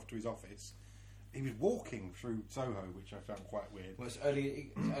stop. He went off to his office. He was walking through Soho, which I found quite weird. Well, it's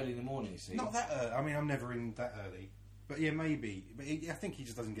early in the morning, you see. Not that early. I mean, I'm never in that early. But yeah, maybe. But I think he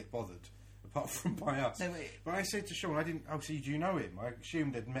just doesn't get bothered, apart from by us. No, but I said to Sean, I didn't. Oh, see, do you know him? I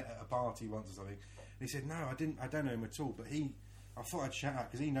assumed they'd met at a party once or something. And he said, no, I didn't. I don't know him at all. But I thought I'd shout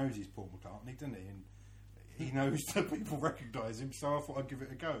out because he knows he's Paul McCartney, doesn't he? And he knows that people recognise him. So I thought I'd give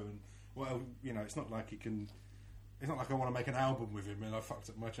it a go. And well, you know, it's not like he can. It's not like I want to make an album with him and I fucked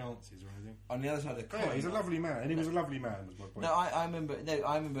up my chances or anything. On the other side of the coin, Yeah, he's a lovely man, and he was a lovely man. Was my point. No, I remember.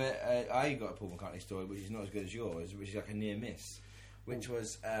 I got a Paul McCartney story, which is not as good as yours, which is like a near miss, which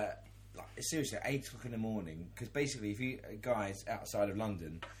was like, seriously at 8 o'clock in the morning. Because basically, if you guys outside of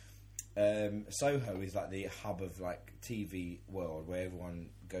London, Soho is like the hub of like TV world where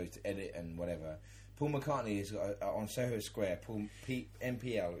everyone goes to edit and whatever. Paul McCartney is on Soho Square.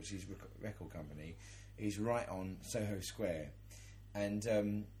 MPL, which is record company, is right on Soho Square, and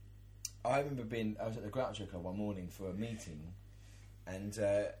I remember I was at the Groucho Club one morning for a meeting, and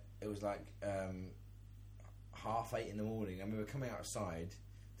it was like 8:30 in the morning. I remember coming outside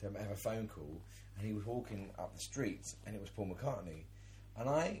to have a phone call, and he was walking up the street, and it was Paul McCartney, and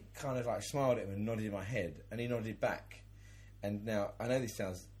I kind of like smiled at him and nodded my head, and he nodded back. And now I know this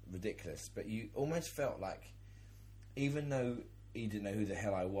sounds ridiculous, but you almost felt like, even though he didn't know who the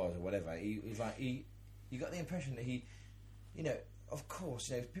hell I was or whatever, he was like you got the impression that he, you know, of course,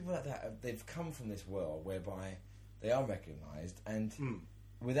 you know, people like that, they've come from this world whereby they are recognised, and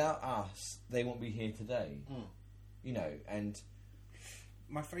without us, they won't be here today. You know, and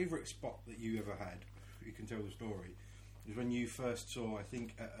my favourite spot that you ever had, you can tell the story, is when you first saw, I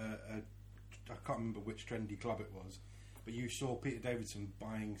think, I can't remember which trendy club it was, but you saw Peter Davidson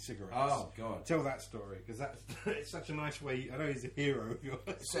buying cigarettes. Oh, God. Tell that story, because it's such a nice way. I know he's a hero of yours.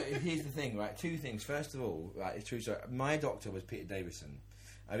 So here's the thing, right? Two things. First of all, right, it's true. So my doctor was Peter Davison.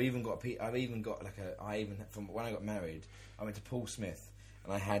 I've even got from when I got married, I went to Paul Smith,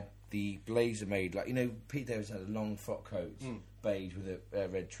 and I had the blazer made, like, you know, Peter Davison had a long frock coat, beige with a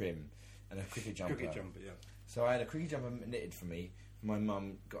red trim, and a cricket jumper. Cricket jumper, yeah. So I had a cricket jumper knitted for me. My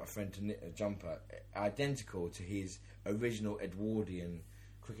mum got a friend to knit a jumper identical to his original Edwardian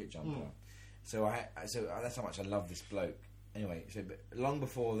cricket jumper. So that's how much I love this bloke. Anyway, but long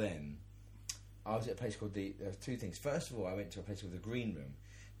before then, I was at a place called there were two things. First of all, I went to a place called the Green Room.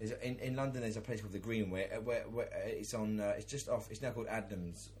 In London, there's a place called the Green where it's on. It's just off. It's now called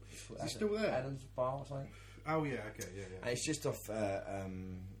Adams. Is it still there? Adams Bar or something. Oh yeah, okay, yeah. And it's just off.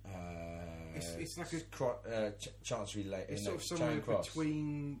 It's like a Chancery Lane. It's sort of somewhere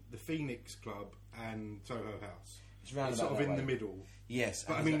between the Phoenix Club and Soho House. It's round It's about sort of that in way. the middle. Yes,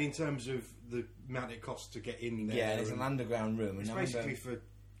 But I and mean, it's in terms of the amount it costs to get in there. and it's an underground room. It's and I remember- basically for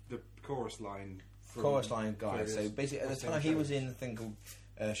the chorus line. from chorus line guy. So various basically, at the West End time, he was shows. in a thing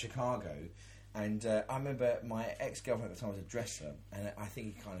called Chicago, and I remember my ex-girlfriend at the time was a dresser, and I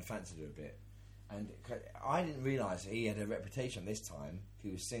think he kind of fancied her a bit. And I didn't realise he had a reputation this time. He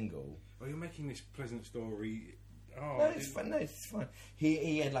was single. Oh, you're making this pleasant story. Oh, No, it's fine. No, it's fine.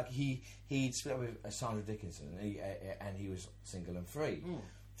 He had he'd split up with Sandra Dickinson, and he was single and free.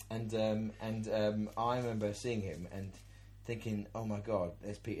 And I remember seeing him and thinking, "Oh my God,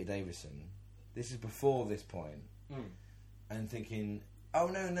 there's Peter Davison." This is before this point, and thinking, "Oh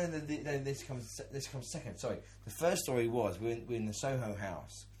no, this comes second." Sorry, the first story was we're in the Soho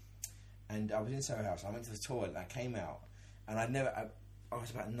House, and I was in Soho House. I went to the toilet, and I came out, and I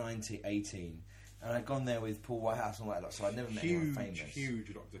was about 18, and I'd gone there with Paul Whitehouse and all that lot, so I'd never met anyone famous.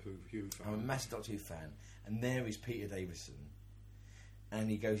 Huge Doctor Who fan. I'm a massive Doctor Who fan, and there is Peter Davison, and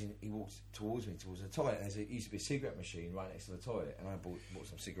he goes in, he walks towards me towards the toilet, and there used to be a cigarette machine right next to the toilet, and I bought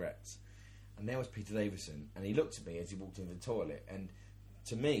some cigarettes, and there was Peter Davison, and he looked at me as he walked into the toilet, and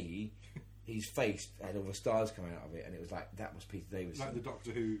to me, his face had all the stars coming out of it, and it was like that was Peter Davison, Like the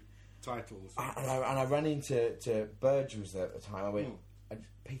Doctor Who titles. and I ran into Burge was there at the time. I went,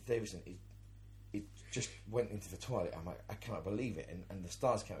 Peter Davison, he just went into the toilet. I'm like, I cannot believe it, and the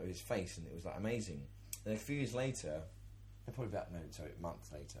stars came out of his face, and it was like amazing. And a few years later, probably about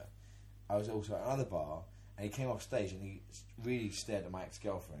months later, I was also at another bar, and he came off stage, and he really stared at my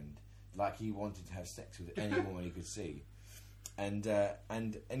ex-girlfriend like he wanted to have sex with any woman he could see. And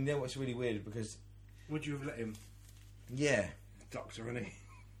you know what's really weird, because Would you have let him? yeah. Doctor, isn't he?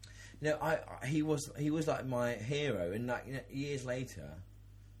 No, he was like my hero, and like years later,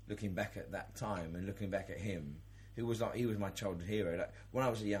 looking back at that time and looking back at him, he was my childhood hero. Like when I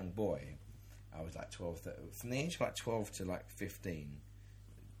was a young boy, I was like 12, 13, from the age of like 12 to like 15.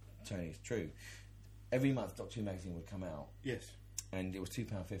 Tony, it's true. Every month, Doctor Who magazine would come out, Yes. and it was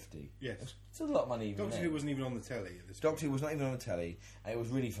 £2.50. Yes. It's a lot of money. Even Doctor then. Who wasn't even on the telly at this Doctor Who was not even on the telly, and it was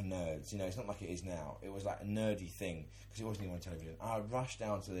really for nerds. You know, it's not like it is now. It was like a nerdy thing because it wasn't even on television. I'd rush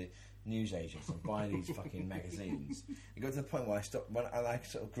down to the newsagents and buy these fucking magazines. It got to the point where I stopped. When I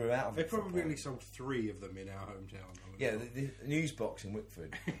sort of grew out of They it. for a probably point. only sold 3 of them in our hometown. I would Yeah, have the news box in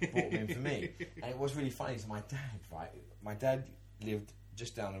Wickford bought them in for me, and it was really funny. So my dad lived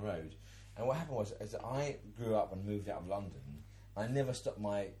just down the road, and what happened was, as I grew up and moved out of London, I never stopped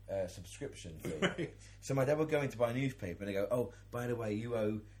my subscription fee. Right. So my dad would go in to buy a newspaper, and they go, "Oh, by the way, you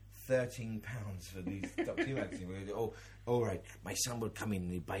owe £13 for these Doctor Who magazines." We go, "Oh, all right." My son would come in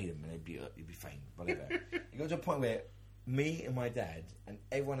and he'd buy them, and he'd be fine, whatever. It got to a point where me and my dad and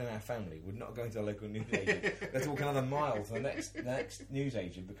everyone in our family would not go into a local newsagent. We had to walk another mile to the next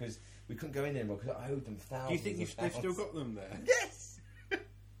newsagent because we couldn't go in anymore because I owed them thousands. Do you think of they've pounds. still got them there? Yes.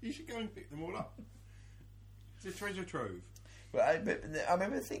 You should go and pick them all up. It's a treasure trove. But I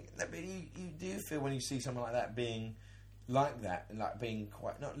remember thinking that you do feel when you see someone like that being like that, and like being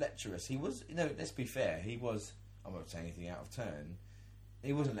quite not lecherous. He was, let's be fair. He was. I'm not saying anything out of turn.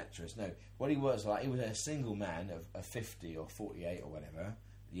 He wasn't lecherous. No, what he was like, he was a single man of 50 or 48 or whatever,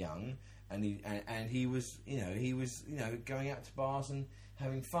 young, and he was, going out to bars and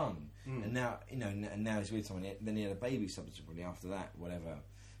having fun. And now, and now he's with someone. Then he had a baby subsequently after that, whatever.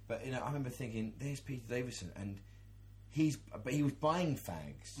 But I remember thinking, there's Peter Davison, and he was buying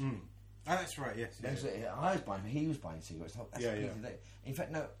fags. Oh, that's right, yes. That's what I was buying. He was buying cigarettes. That's Yeah, what Peter yeah. Davison- In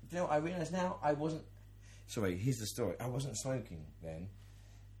fact, no. Do you know what I realise now? I wasn't. Sorry, here's the story. I wasn't smoking then,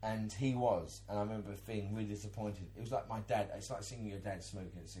 and he was. And I remember being really disappointed. It was like my dad. It's like seeing your dad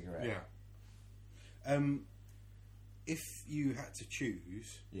smoking a cigarette. Yeah. If you had to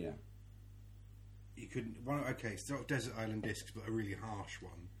choose, Yeah. you could. Okay, it's not Desert Island Discs, but a really harsh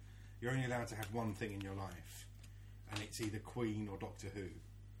one. You're only allowed to have one thing in your life, and it's either Queen or Doctor Who.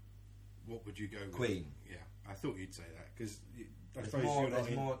 What would you go with? Queen. Yeah, I thought you'd say that because I There's suppose more. you're not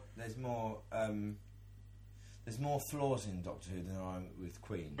There's in- more. There's more flaws in Doctor Who than there are with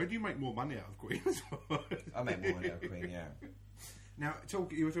Queen. But you make more money out of Queen as well. I make more money out of Queen. Yeah. Now,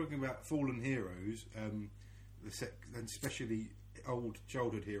 you were talking about fallen heroes, and especially old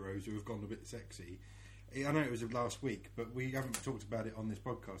childhood heroes who have gone a bit sexy. I know it was last week, but we haven't talked about it on this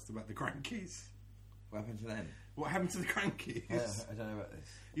podcast about the Crankies. What happened to them? What happened to the Crankies? I don't know about this.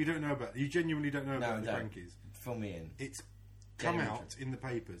 You don't know about. You genuinely don't know No, about I the don't. Crankies. Fill me in. It's come Get out in the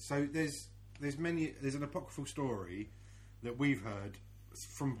papers. So there's an apocryphal story that we've heard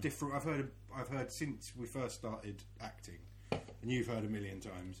from different. I've heard since we first started acting, and you've heard a million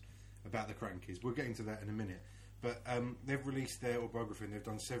times about the Crankies. We'll get into that in a minute. But they've released their autobiography and they've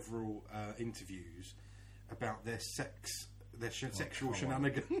done several interviews. about their sexual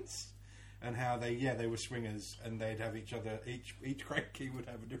shenanigans. And how they were swingers, and they'd have each other. Each cranky would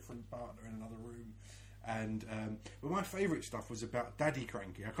have a different partner in another room. And but my favourite stuff was about Daddy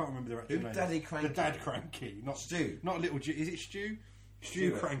Cranky. I can't remember the actual name. Daddy Cranky? The Dad Cranky, not Stu. not Little G. Is it Stu? Stu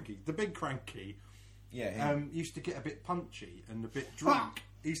Stuart. Cranky, the big Cranky. Yeah. Him. Used to get a bit punchy and a bit drunk.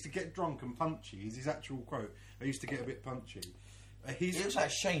 He used to get drunk and punchy. Is his actual quote? I used to get a bit punchy. He looks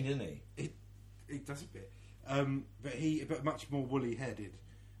like Shane, doesn't he? He does a bit, but much more woolly headed.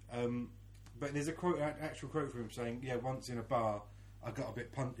 But there's a quote, actual quote from him saying, "Yeah, once in a bar, I got a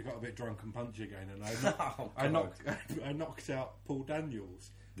bit drunk and punchy again, and I knocked out Paul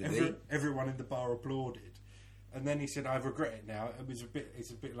Daniels. Everyone in the bar applauded, and then he said, "I regret it now. It's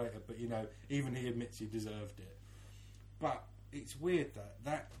a bit later, but even he admits he deserved it." But it's weird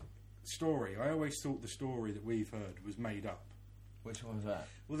that story. I always thought the story that we've heard was made up. Which one was that?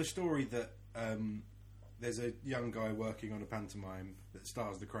 Well, the story that there's a young guy working on a pantomime that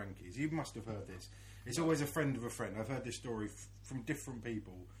stars the Crankies. You must have heard this. It's always a friend of a friend. I've heard this story from different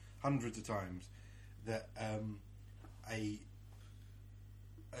people hundreds of times. That a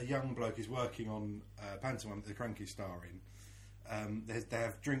young bloke is working on a pantomime that the Crankies star in. They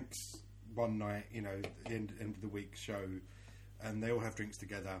have drinks one night, at the end of the week show, and they all have drinks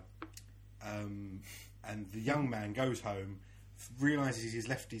together. And the young man goes home, realises he's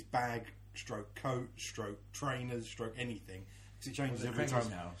left his bag, stroke coat, stroke trainers, stroke anything, because it changes every time.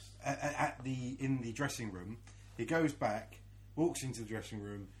 In the dressing room, he goes back, walks into the dressing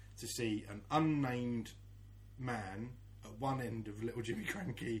room to see an unnamed man at one end of Little Jimmy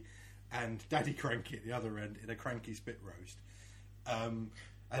Cranky and Daddy Cranky at the other end in a Cranky spit roast.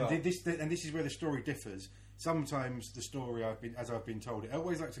 This is where the story differs. Sometimes the story as I've been told it, I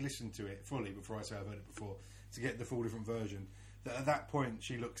always like to listen to it fully before I say I've heard it before to get the full different version. That at that point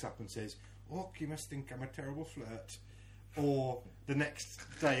she looks up and says, "Oh, you must think I'm a terrible flirt." Or the next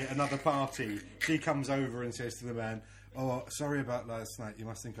day at another party, she comes over and says to the man, "Oh, sorry about last night. You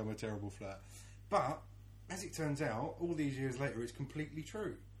must think I'm a terrible flirt." But as it turns out, all these years later, it's completely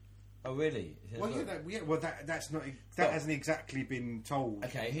true. Oh, really? That's not. That hasn't exactly been told.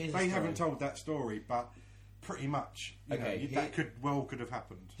 Okay, they haven't told that story, but pretty much, that could have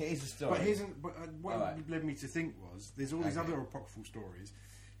happened. Here's the story. What led me to think was there's all these other apocryphal stories.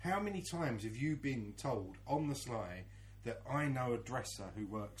 How many times have you been told on the sly that I know a dresser who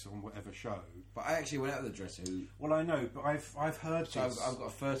works on whatever show? But I actually went out with the dresser who... Well, I know, but I've heard so this. I've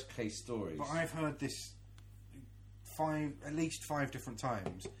got first case stories. But I've heard this at least 5 different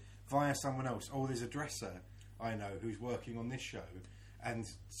times via someone else. Oh, there's a dresser I know who's working on this show, and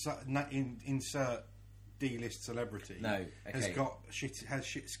insert D-list celebrity has got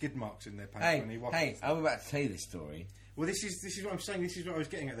skid marks in their pants when he watches. Hey, I'm about to tell you this story. Well, this is what I'm saying. This is what I was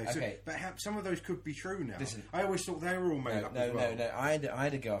getting at, though. Okay. But some of those could be true now. Listen, I always thought they were all made up as well. No. I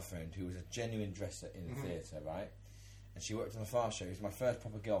had a girlfriend who was a genuine dresser in the theatre, right? And she worked on the Far Show. It was my first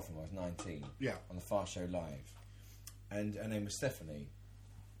proper girlfriend when I was 19. Yeah. On the Far Show Live. And her name was Stephanie.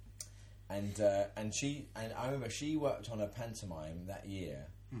 And I remember she worked on a pantomime that year.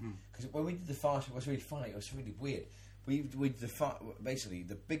 Because when we did the Far Show, it was really funny. It was really weird. We did basically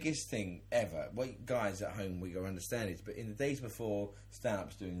the biggest thing ever. What guys at home we gotta understand is, but in the days before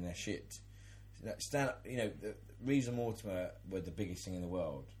stand-ups doing their shit, stand-up, Reeves and Mortimer were the biggest thing in the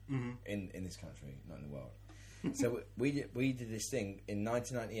world in this country, not in the world. So we did this thing in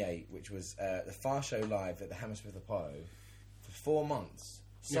 1998, which was the Far Show Live at the Hammersmith Apollo for 4 months.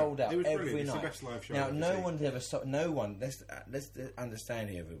 Sold out every night. It's the best live show now, no one had ever. No one. Let's understand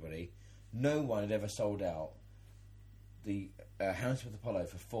here, everybody. No one had ever sold out the Hammersmith Apollo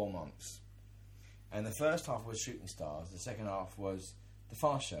for 4 months. And the first half was Shooting Stars. The second half was the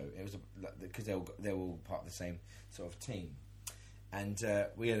Far Show. It was because they were all part of the same sort of team. And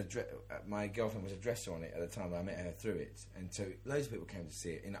we had my girlfriend was a dresser on it at the time. I met her through it, and so loads of people came to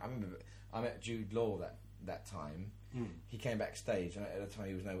see it. And I remember I met Jude Law that time. He came backstage, and at the time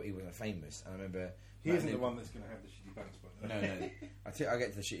he wasn't famous. And I remember he isn't the one that's going to have the shitty pants. No. I'll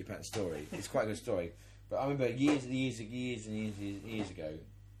get to the shitty pants story. It's quite a good story. But I remember years ago,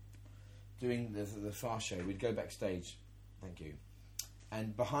 doing the Far Show, we'd go backstage. Thank you.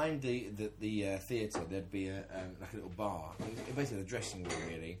 And behind the theatre, there'd be like a little bar, basically the dressing room,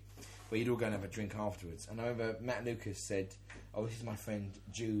 really, where you'd all go and have a drink afterwards. And I remember Matt Lucas said, "Oh, this is my friend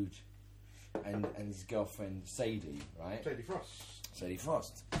Jude, and his girlfriend Sadie, right? Sadie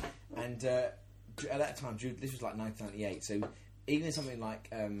Frost." And at that time, Jude, this was like 1998, so even something like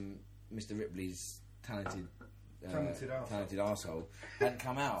Mr. Ripley's talented arsehole hadn't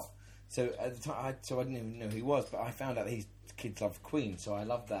come out. So at the time, I didn't even know who he was, but I found out that he's kids love Queen, so I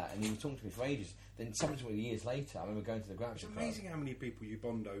loved that, and he was talking to me for ages. Then, subsequently, years later, I remember going to the Gramsci It's Club. amazing how many people you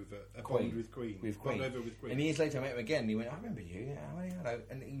bond over. Queen. Bond with Queen. With Queen. Bond over with Queen. And years later, I met him again, and he went, "I remember you. Yeah, hello."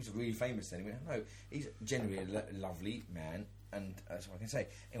 And he was really famous then. He went, "Hello." He's genuinely a lovely man, and that's what I can say.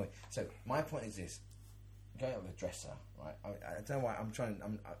 Anyway, so my point is this: going up with a dresser, right? I don't know why I'm trying.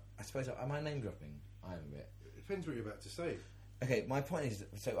 I suppose am I name dropping? I am a bit. It depends what you're about to say. Okay, my point is,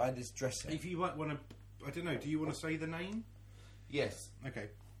 so I had this dresser. If you might want to, I don't know. Do you want to say the name? Yes. Okay.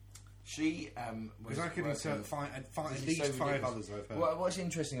 She Because I could insert at least five others I've heard. What's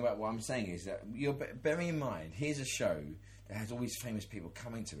interesting about what I'm saying is that you're bearing in mind, here's a show that has all these famous people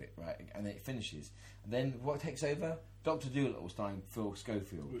coming to it, right? And then it finishes. And then what takes over? Dr. Dolittle starring Phil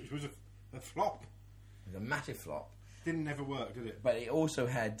Schofield. Which was a flop. It was a massive flop. Didn't ever work, did it? But it also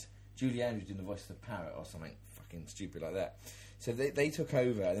had Julie Andrews doing the voice of the parrot or something fucking stupid like that. So they took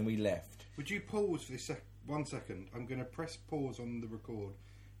over and then we left. Would you pause for this 1 second? I'm going to press pause on the record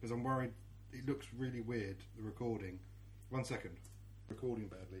because I'm worried it looks really weird, the recording. 1 second. Recording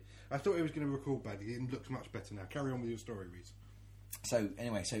badly. I thought it was going to record badly. It looks much better now. Carry on with your story, Reese. So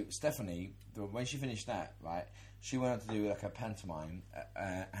anyway, so Stephanie, when she finished that, right, she went on to do like a pantomime,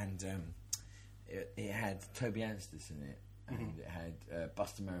 and it had Toby Anstis in it, and it had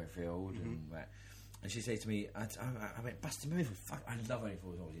Buster Merrifield, and she said to me, I went, "Buster Merrifield, fuck, I love Only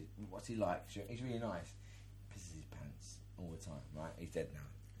Fools and Horses. What's he like?" He's really nice. Pisses his pants all the time, right? He's dead now.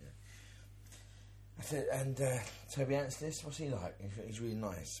 Yeah. I said, and Toby Anstis, what's he like? He's really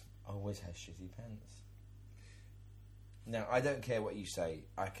nice. Always has shitty pants. Now, I don't care what you say.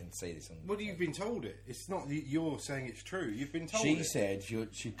 I can say this on. Well, you've been told it. It's not you're saying it's true. You've been told. She said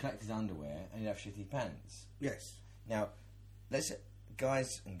she collected underwear and he'd have shitty pants. Yes. Now,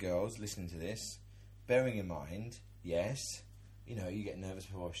 guys and girls listening to this, bearing in mind, yes, you get nervous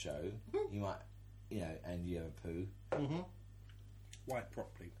before a show. You might, and you have a poo. Mm-hmm. Wipe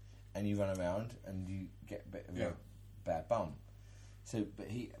properly. And you run around and you get a bit of a bad bum. So, but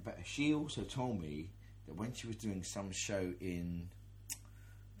she also told me that when she was doing some show in, I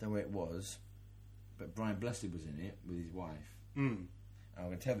don't know where it was, but Brian Blessed was in it with his wife. Mm. I'm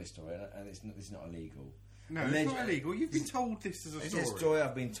going to tell this story, and it's not illegal. No, it's not illegal. You've been told this is a story. It's a story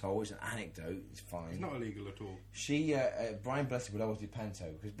I've been told. It's an anecdote. It's fine. It's not illegal at all. She, Brian Blessed would always do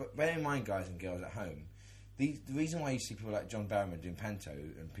panto. But bear in mind, guys and girls at home, the reason why you see people like John Barrowman doing panto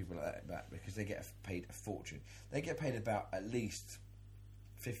and people like that because they get paid a fortune. They get paid about at least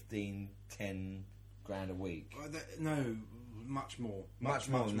 15, 10 grand a week. No, much more. Much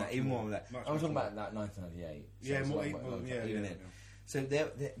more than that. Even more than that. I was talking more. about that 1998. Yeah, so more. Even then. So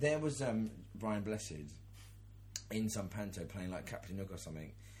there was Brian Blessed in some panto playing like Captain Hook or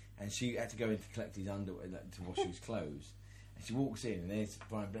something, and she had to go in to collect his underwear to wash his clothes, and she walks in and there's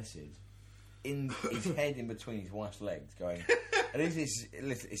Brian Blessed in his head in between his wife's legs going, and it's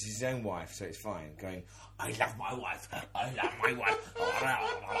his own wife, so it's fine, going, "I love my wife, I love my wife."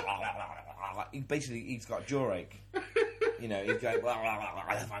 He's got jaw ache. He's going,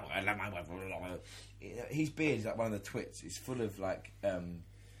 "I love my wife." His beard is like one of the twits. It's full of like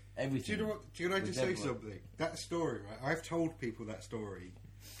everything. Do you know what I just say something? That story, right? I've told people that story,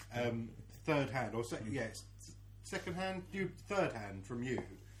 third hand or second hand, third hand from you.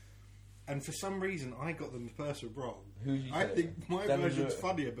 And for some reason, I got the person wrong. I think my version's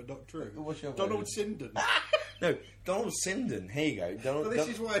funnier, but not true. What's your Donald Sinden. No, Donald Sinden. Here you go. This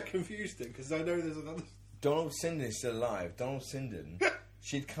is why I confused it, because I know there's another. Donald Sinden is still alive. Donald Sinden.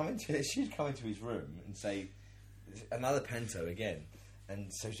 she'd come into his room and say, "Another panto again,"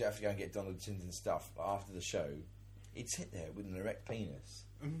 and so she'd have to go and get Donald Sinden's stuff after the show. He'd sit there with an erect penis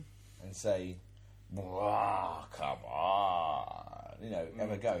and say, "Come on."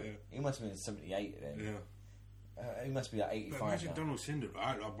 Have a go. Yeah. He must have been 78 then. Yeah. He must be like 85 Imagine now. Donald Sinden.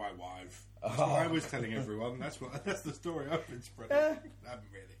 I love my wife. That's what I was telling everyone. That's the story I've been spreading. I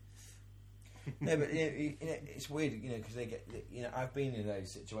haven't really. No, but it's weird, because they get. I've been in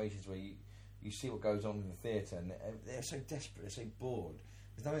those situations where you see what goes on in the theatre, and they're so desperate, they're so bored.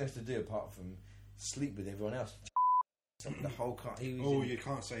 There's nothing else to do apart from sleep with everyone else. The whole car. You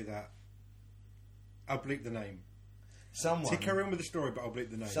can't say that. I'll bleep the name. Someone. Carry on with the story, but I'll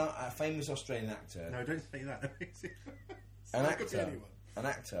bleep the name. A famous Australian actor. No, don't say that. An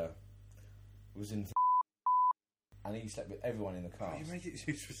actor was in. And he slept with everyone in the cast. You make it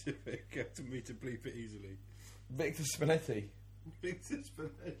too specific to me to bleep it easily. Victor Spinetti. Victor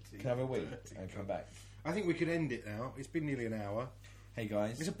Spinetti. Can I have a week and come back? I think we could end it now. It's been nearly an hour. Hey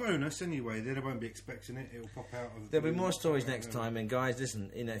guys. It's a bonus anyway. They won't be expecting it. It'll pop out of. There'll be more stories next time. And guys, listen.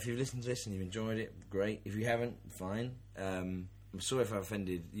 If you've listened to this and you've enjoyed it, great. If you haven't, fine. I'm sorry if I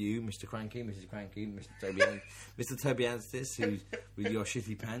offended you, Mr. Cranky, Mrs. Cranky, Mr. Toby, Mr. Toby Anstis, who's with your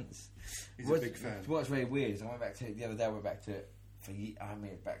shitty pants. He's a big fan. What's very weird is I went back to the other day. I went back to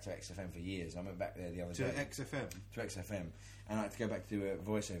back to XFM for years. I went back there the other day To XFM, and I had to go back to do a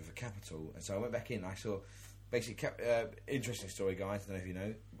voiceover for Capital. And so I went back in. I saw basically interesting story, guys. I don't know if you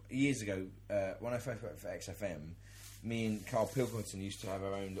know. Years ago, when I first worked for XFM, me and Carl Pilkington used to have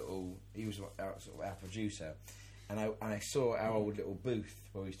our own little. He was our producer. And I saw our old little booth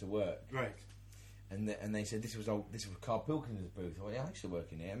where we used to work. Right. And they said this was Carl Pilkington's booth. I went, yeah, I used to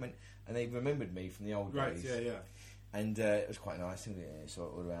work in here. And they remembered me from the old days. Right, yeah. And it was quite nice, and it saw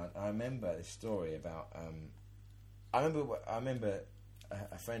it all around. I remember this story about. I remember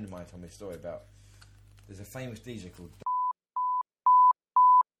a friend of mine told me a story about. There's a famous DJ called.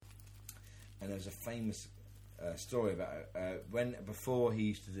 And there was a famous story about before he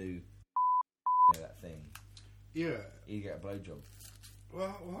used to do that thing. Yeah. He'd get a blowjob.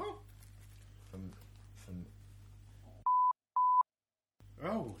 What? From.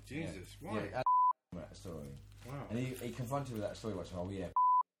 Oh, Jesus! Yeah, Why? yeah, that story. Wow. And he confronted with that story once. Oh yeah.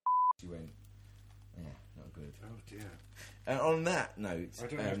 He went. Yeah, not good. Oh dear. And on that note, I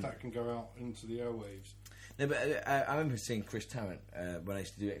don't know if that can go out into the airwaves. No, but I remember seeing Chris Tarrant when I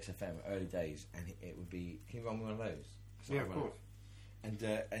used to do XFM early days, and it would be he run me one of those. So Yeah, of course.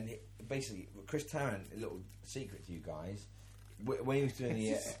 Basically, Chris Tarrant, a little secret to you guys, when he was doing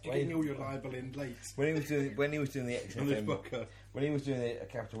the Getting all your libel in late. when he was doing the On this XFM, podcast. when he was doing the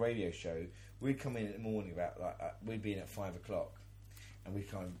Capital Radio show, we'd come in the morning about we'd be in at 5 o'clock, and we'd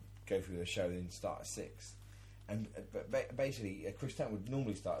kind of go through the show and then start at 6. And basically, Chris Tarrant would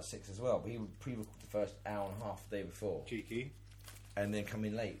normally start at 6 as well, but he would pre-record the first hour and a half the day before, Cheeky. and then come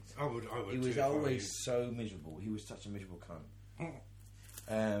in late. I would. He was always so miserable. He was such a miserable cunt.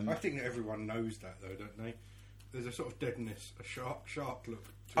 I think that everyone knows that, though, don't they? There's a sort of deadness, a sharp look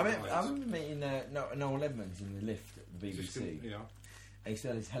to I his eyes. remember meeting Noel Edmonds in the lift at the BBC. Just couldn't- yeah. And he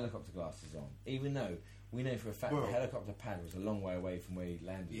still had his helicopter glasses on, even though we know for a fact Well- the helicopter pad was a long way away from where he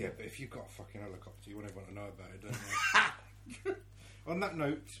landed. Yeah, but if you've got a fucking helicopter, you want everyone to know about it, don't you? On that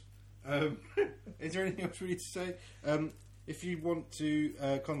note, is there anything else we need to say? If you want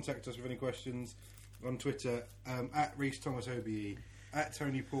to contact us with any questions on Twitter, at Reese Thomas OBE, at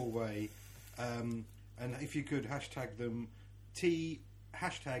Tony Paul Way, and if you could hashtag them T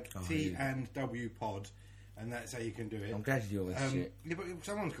and W pod, and that's how you can do it. I'm glad you do all this shit. Yeah, but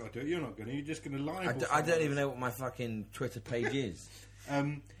someone's got to do it. You're not going to. You're just going to lie. I don't even know what my fucking Twitter page is.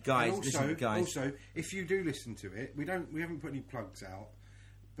 Guys, Also, listen, guys. Also, if you do listen to it, we haven't put any plugs out,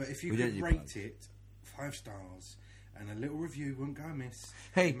 but if you We could don't do rate plugs. it 5 stars and a little review won't go amiss.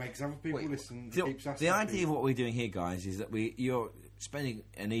 Hey, it makes other people wait, listen. The, Keeps us the happy. idea of what we're doing here, guys, is that you're spending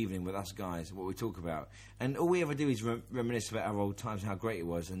an evening with us guys, what we talk about, and all we ever do is reminisce about our old times and how great it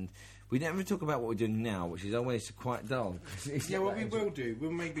was, and we never talk about what we're doing now, which is always quite dull. Yeah, well, we will do.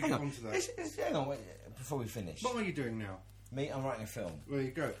 We'll maybe Hang get on, onto that. hang on, wait, before we finish. What are you doing now? Me, I'm writing a film. There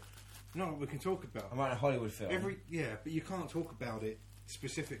you go. No, we can talk about I'm writing a Hollywood film. but you can't talk about it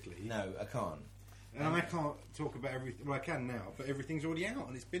specifically. No, I can't. And I can't talk about everything. Well, I can now, but everything's already out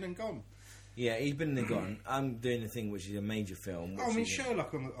and it's been and gone. Yeah, he's been and gone. I'm doing a thing which is a major film. Oh, I mean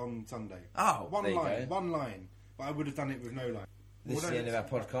Sherlock on Sunday. Oh, one there you line, go. one line. But I would have done it with no line. This is Well, the end of our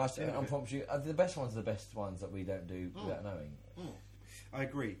podcast. Yeah. I promise you, the best ones are the best ones that we don't do without knowing. I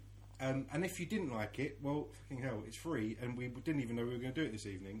agree. And if you didn't like it, well, fucking hell, it's free, and we didn't even know we were going to do it this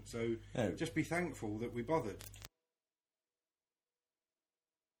evening. So No. just be thankful that we bothered.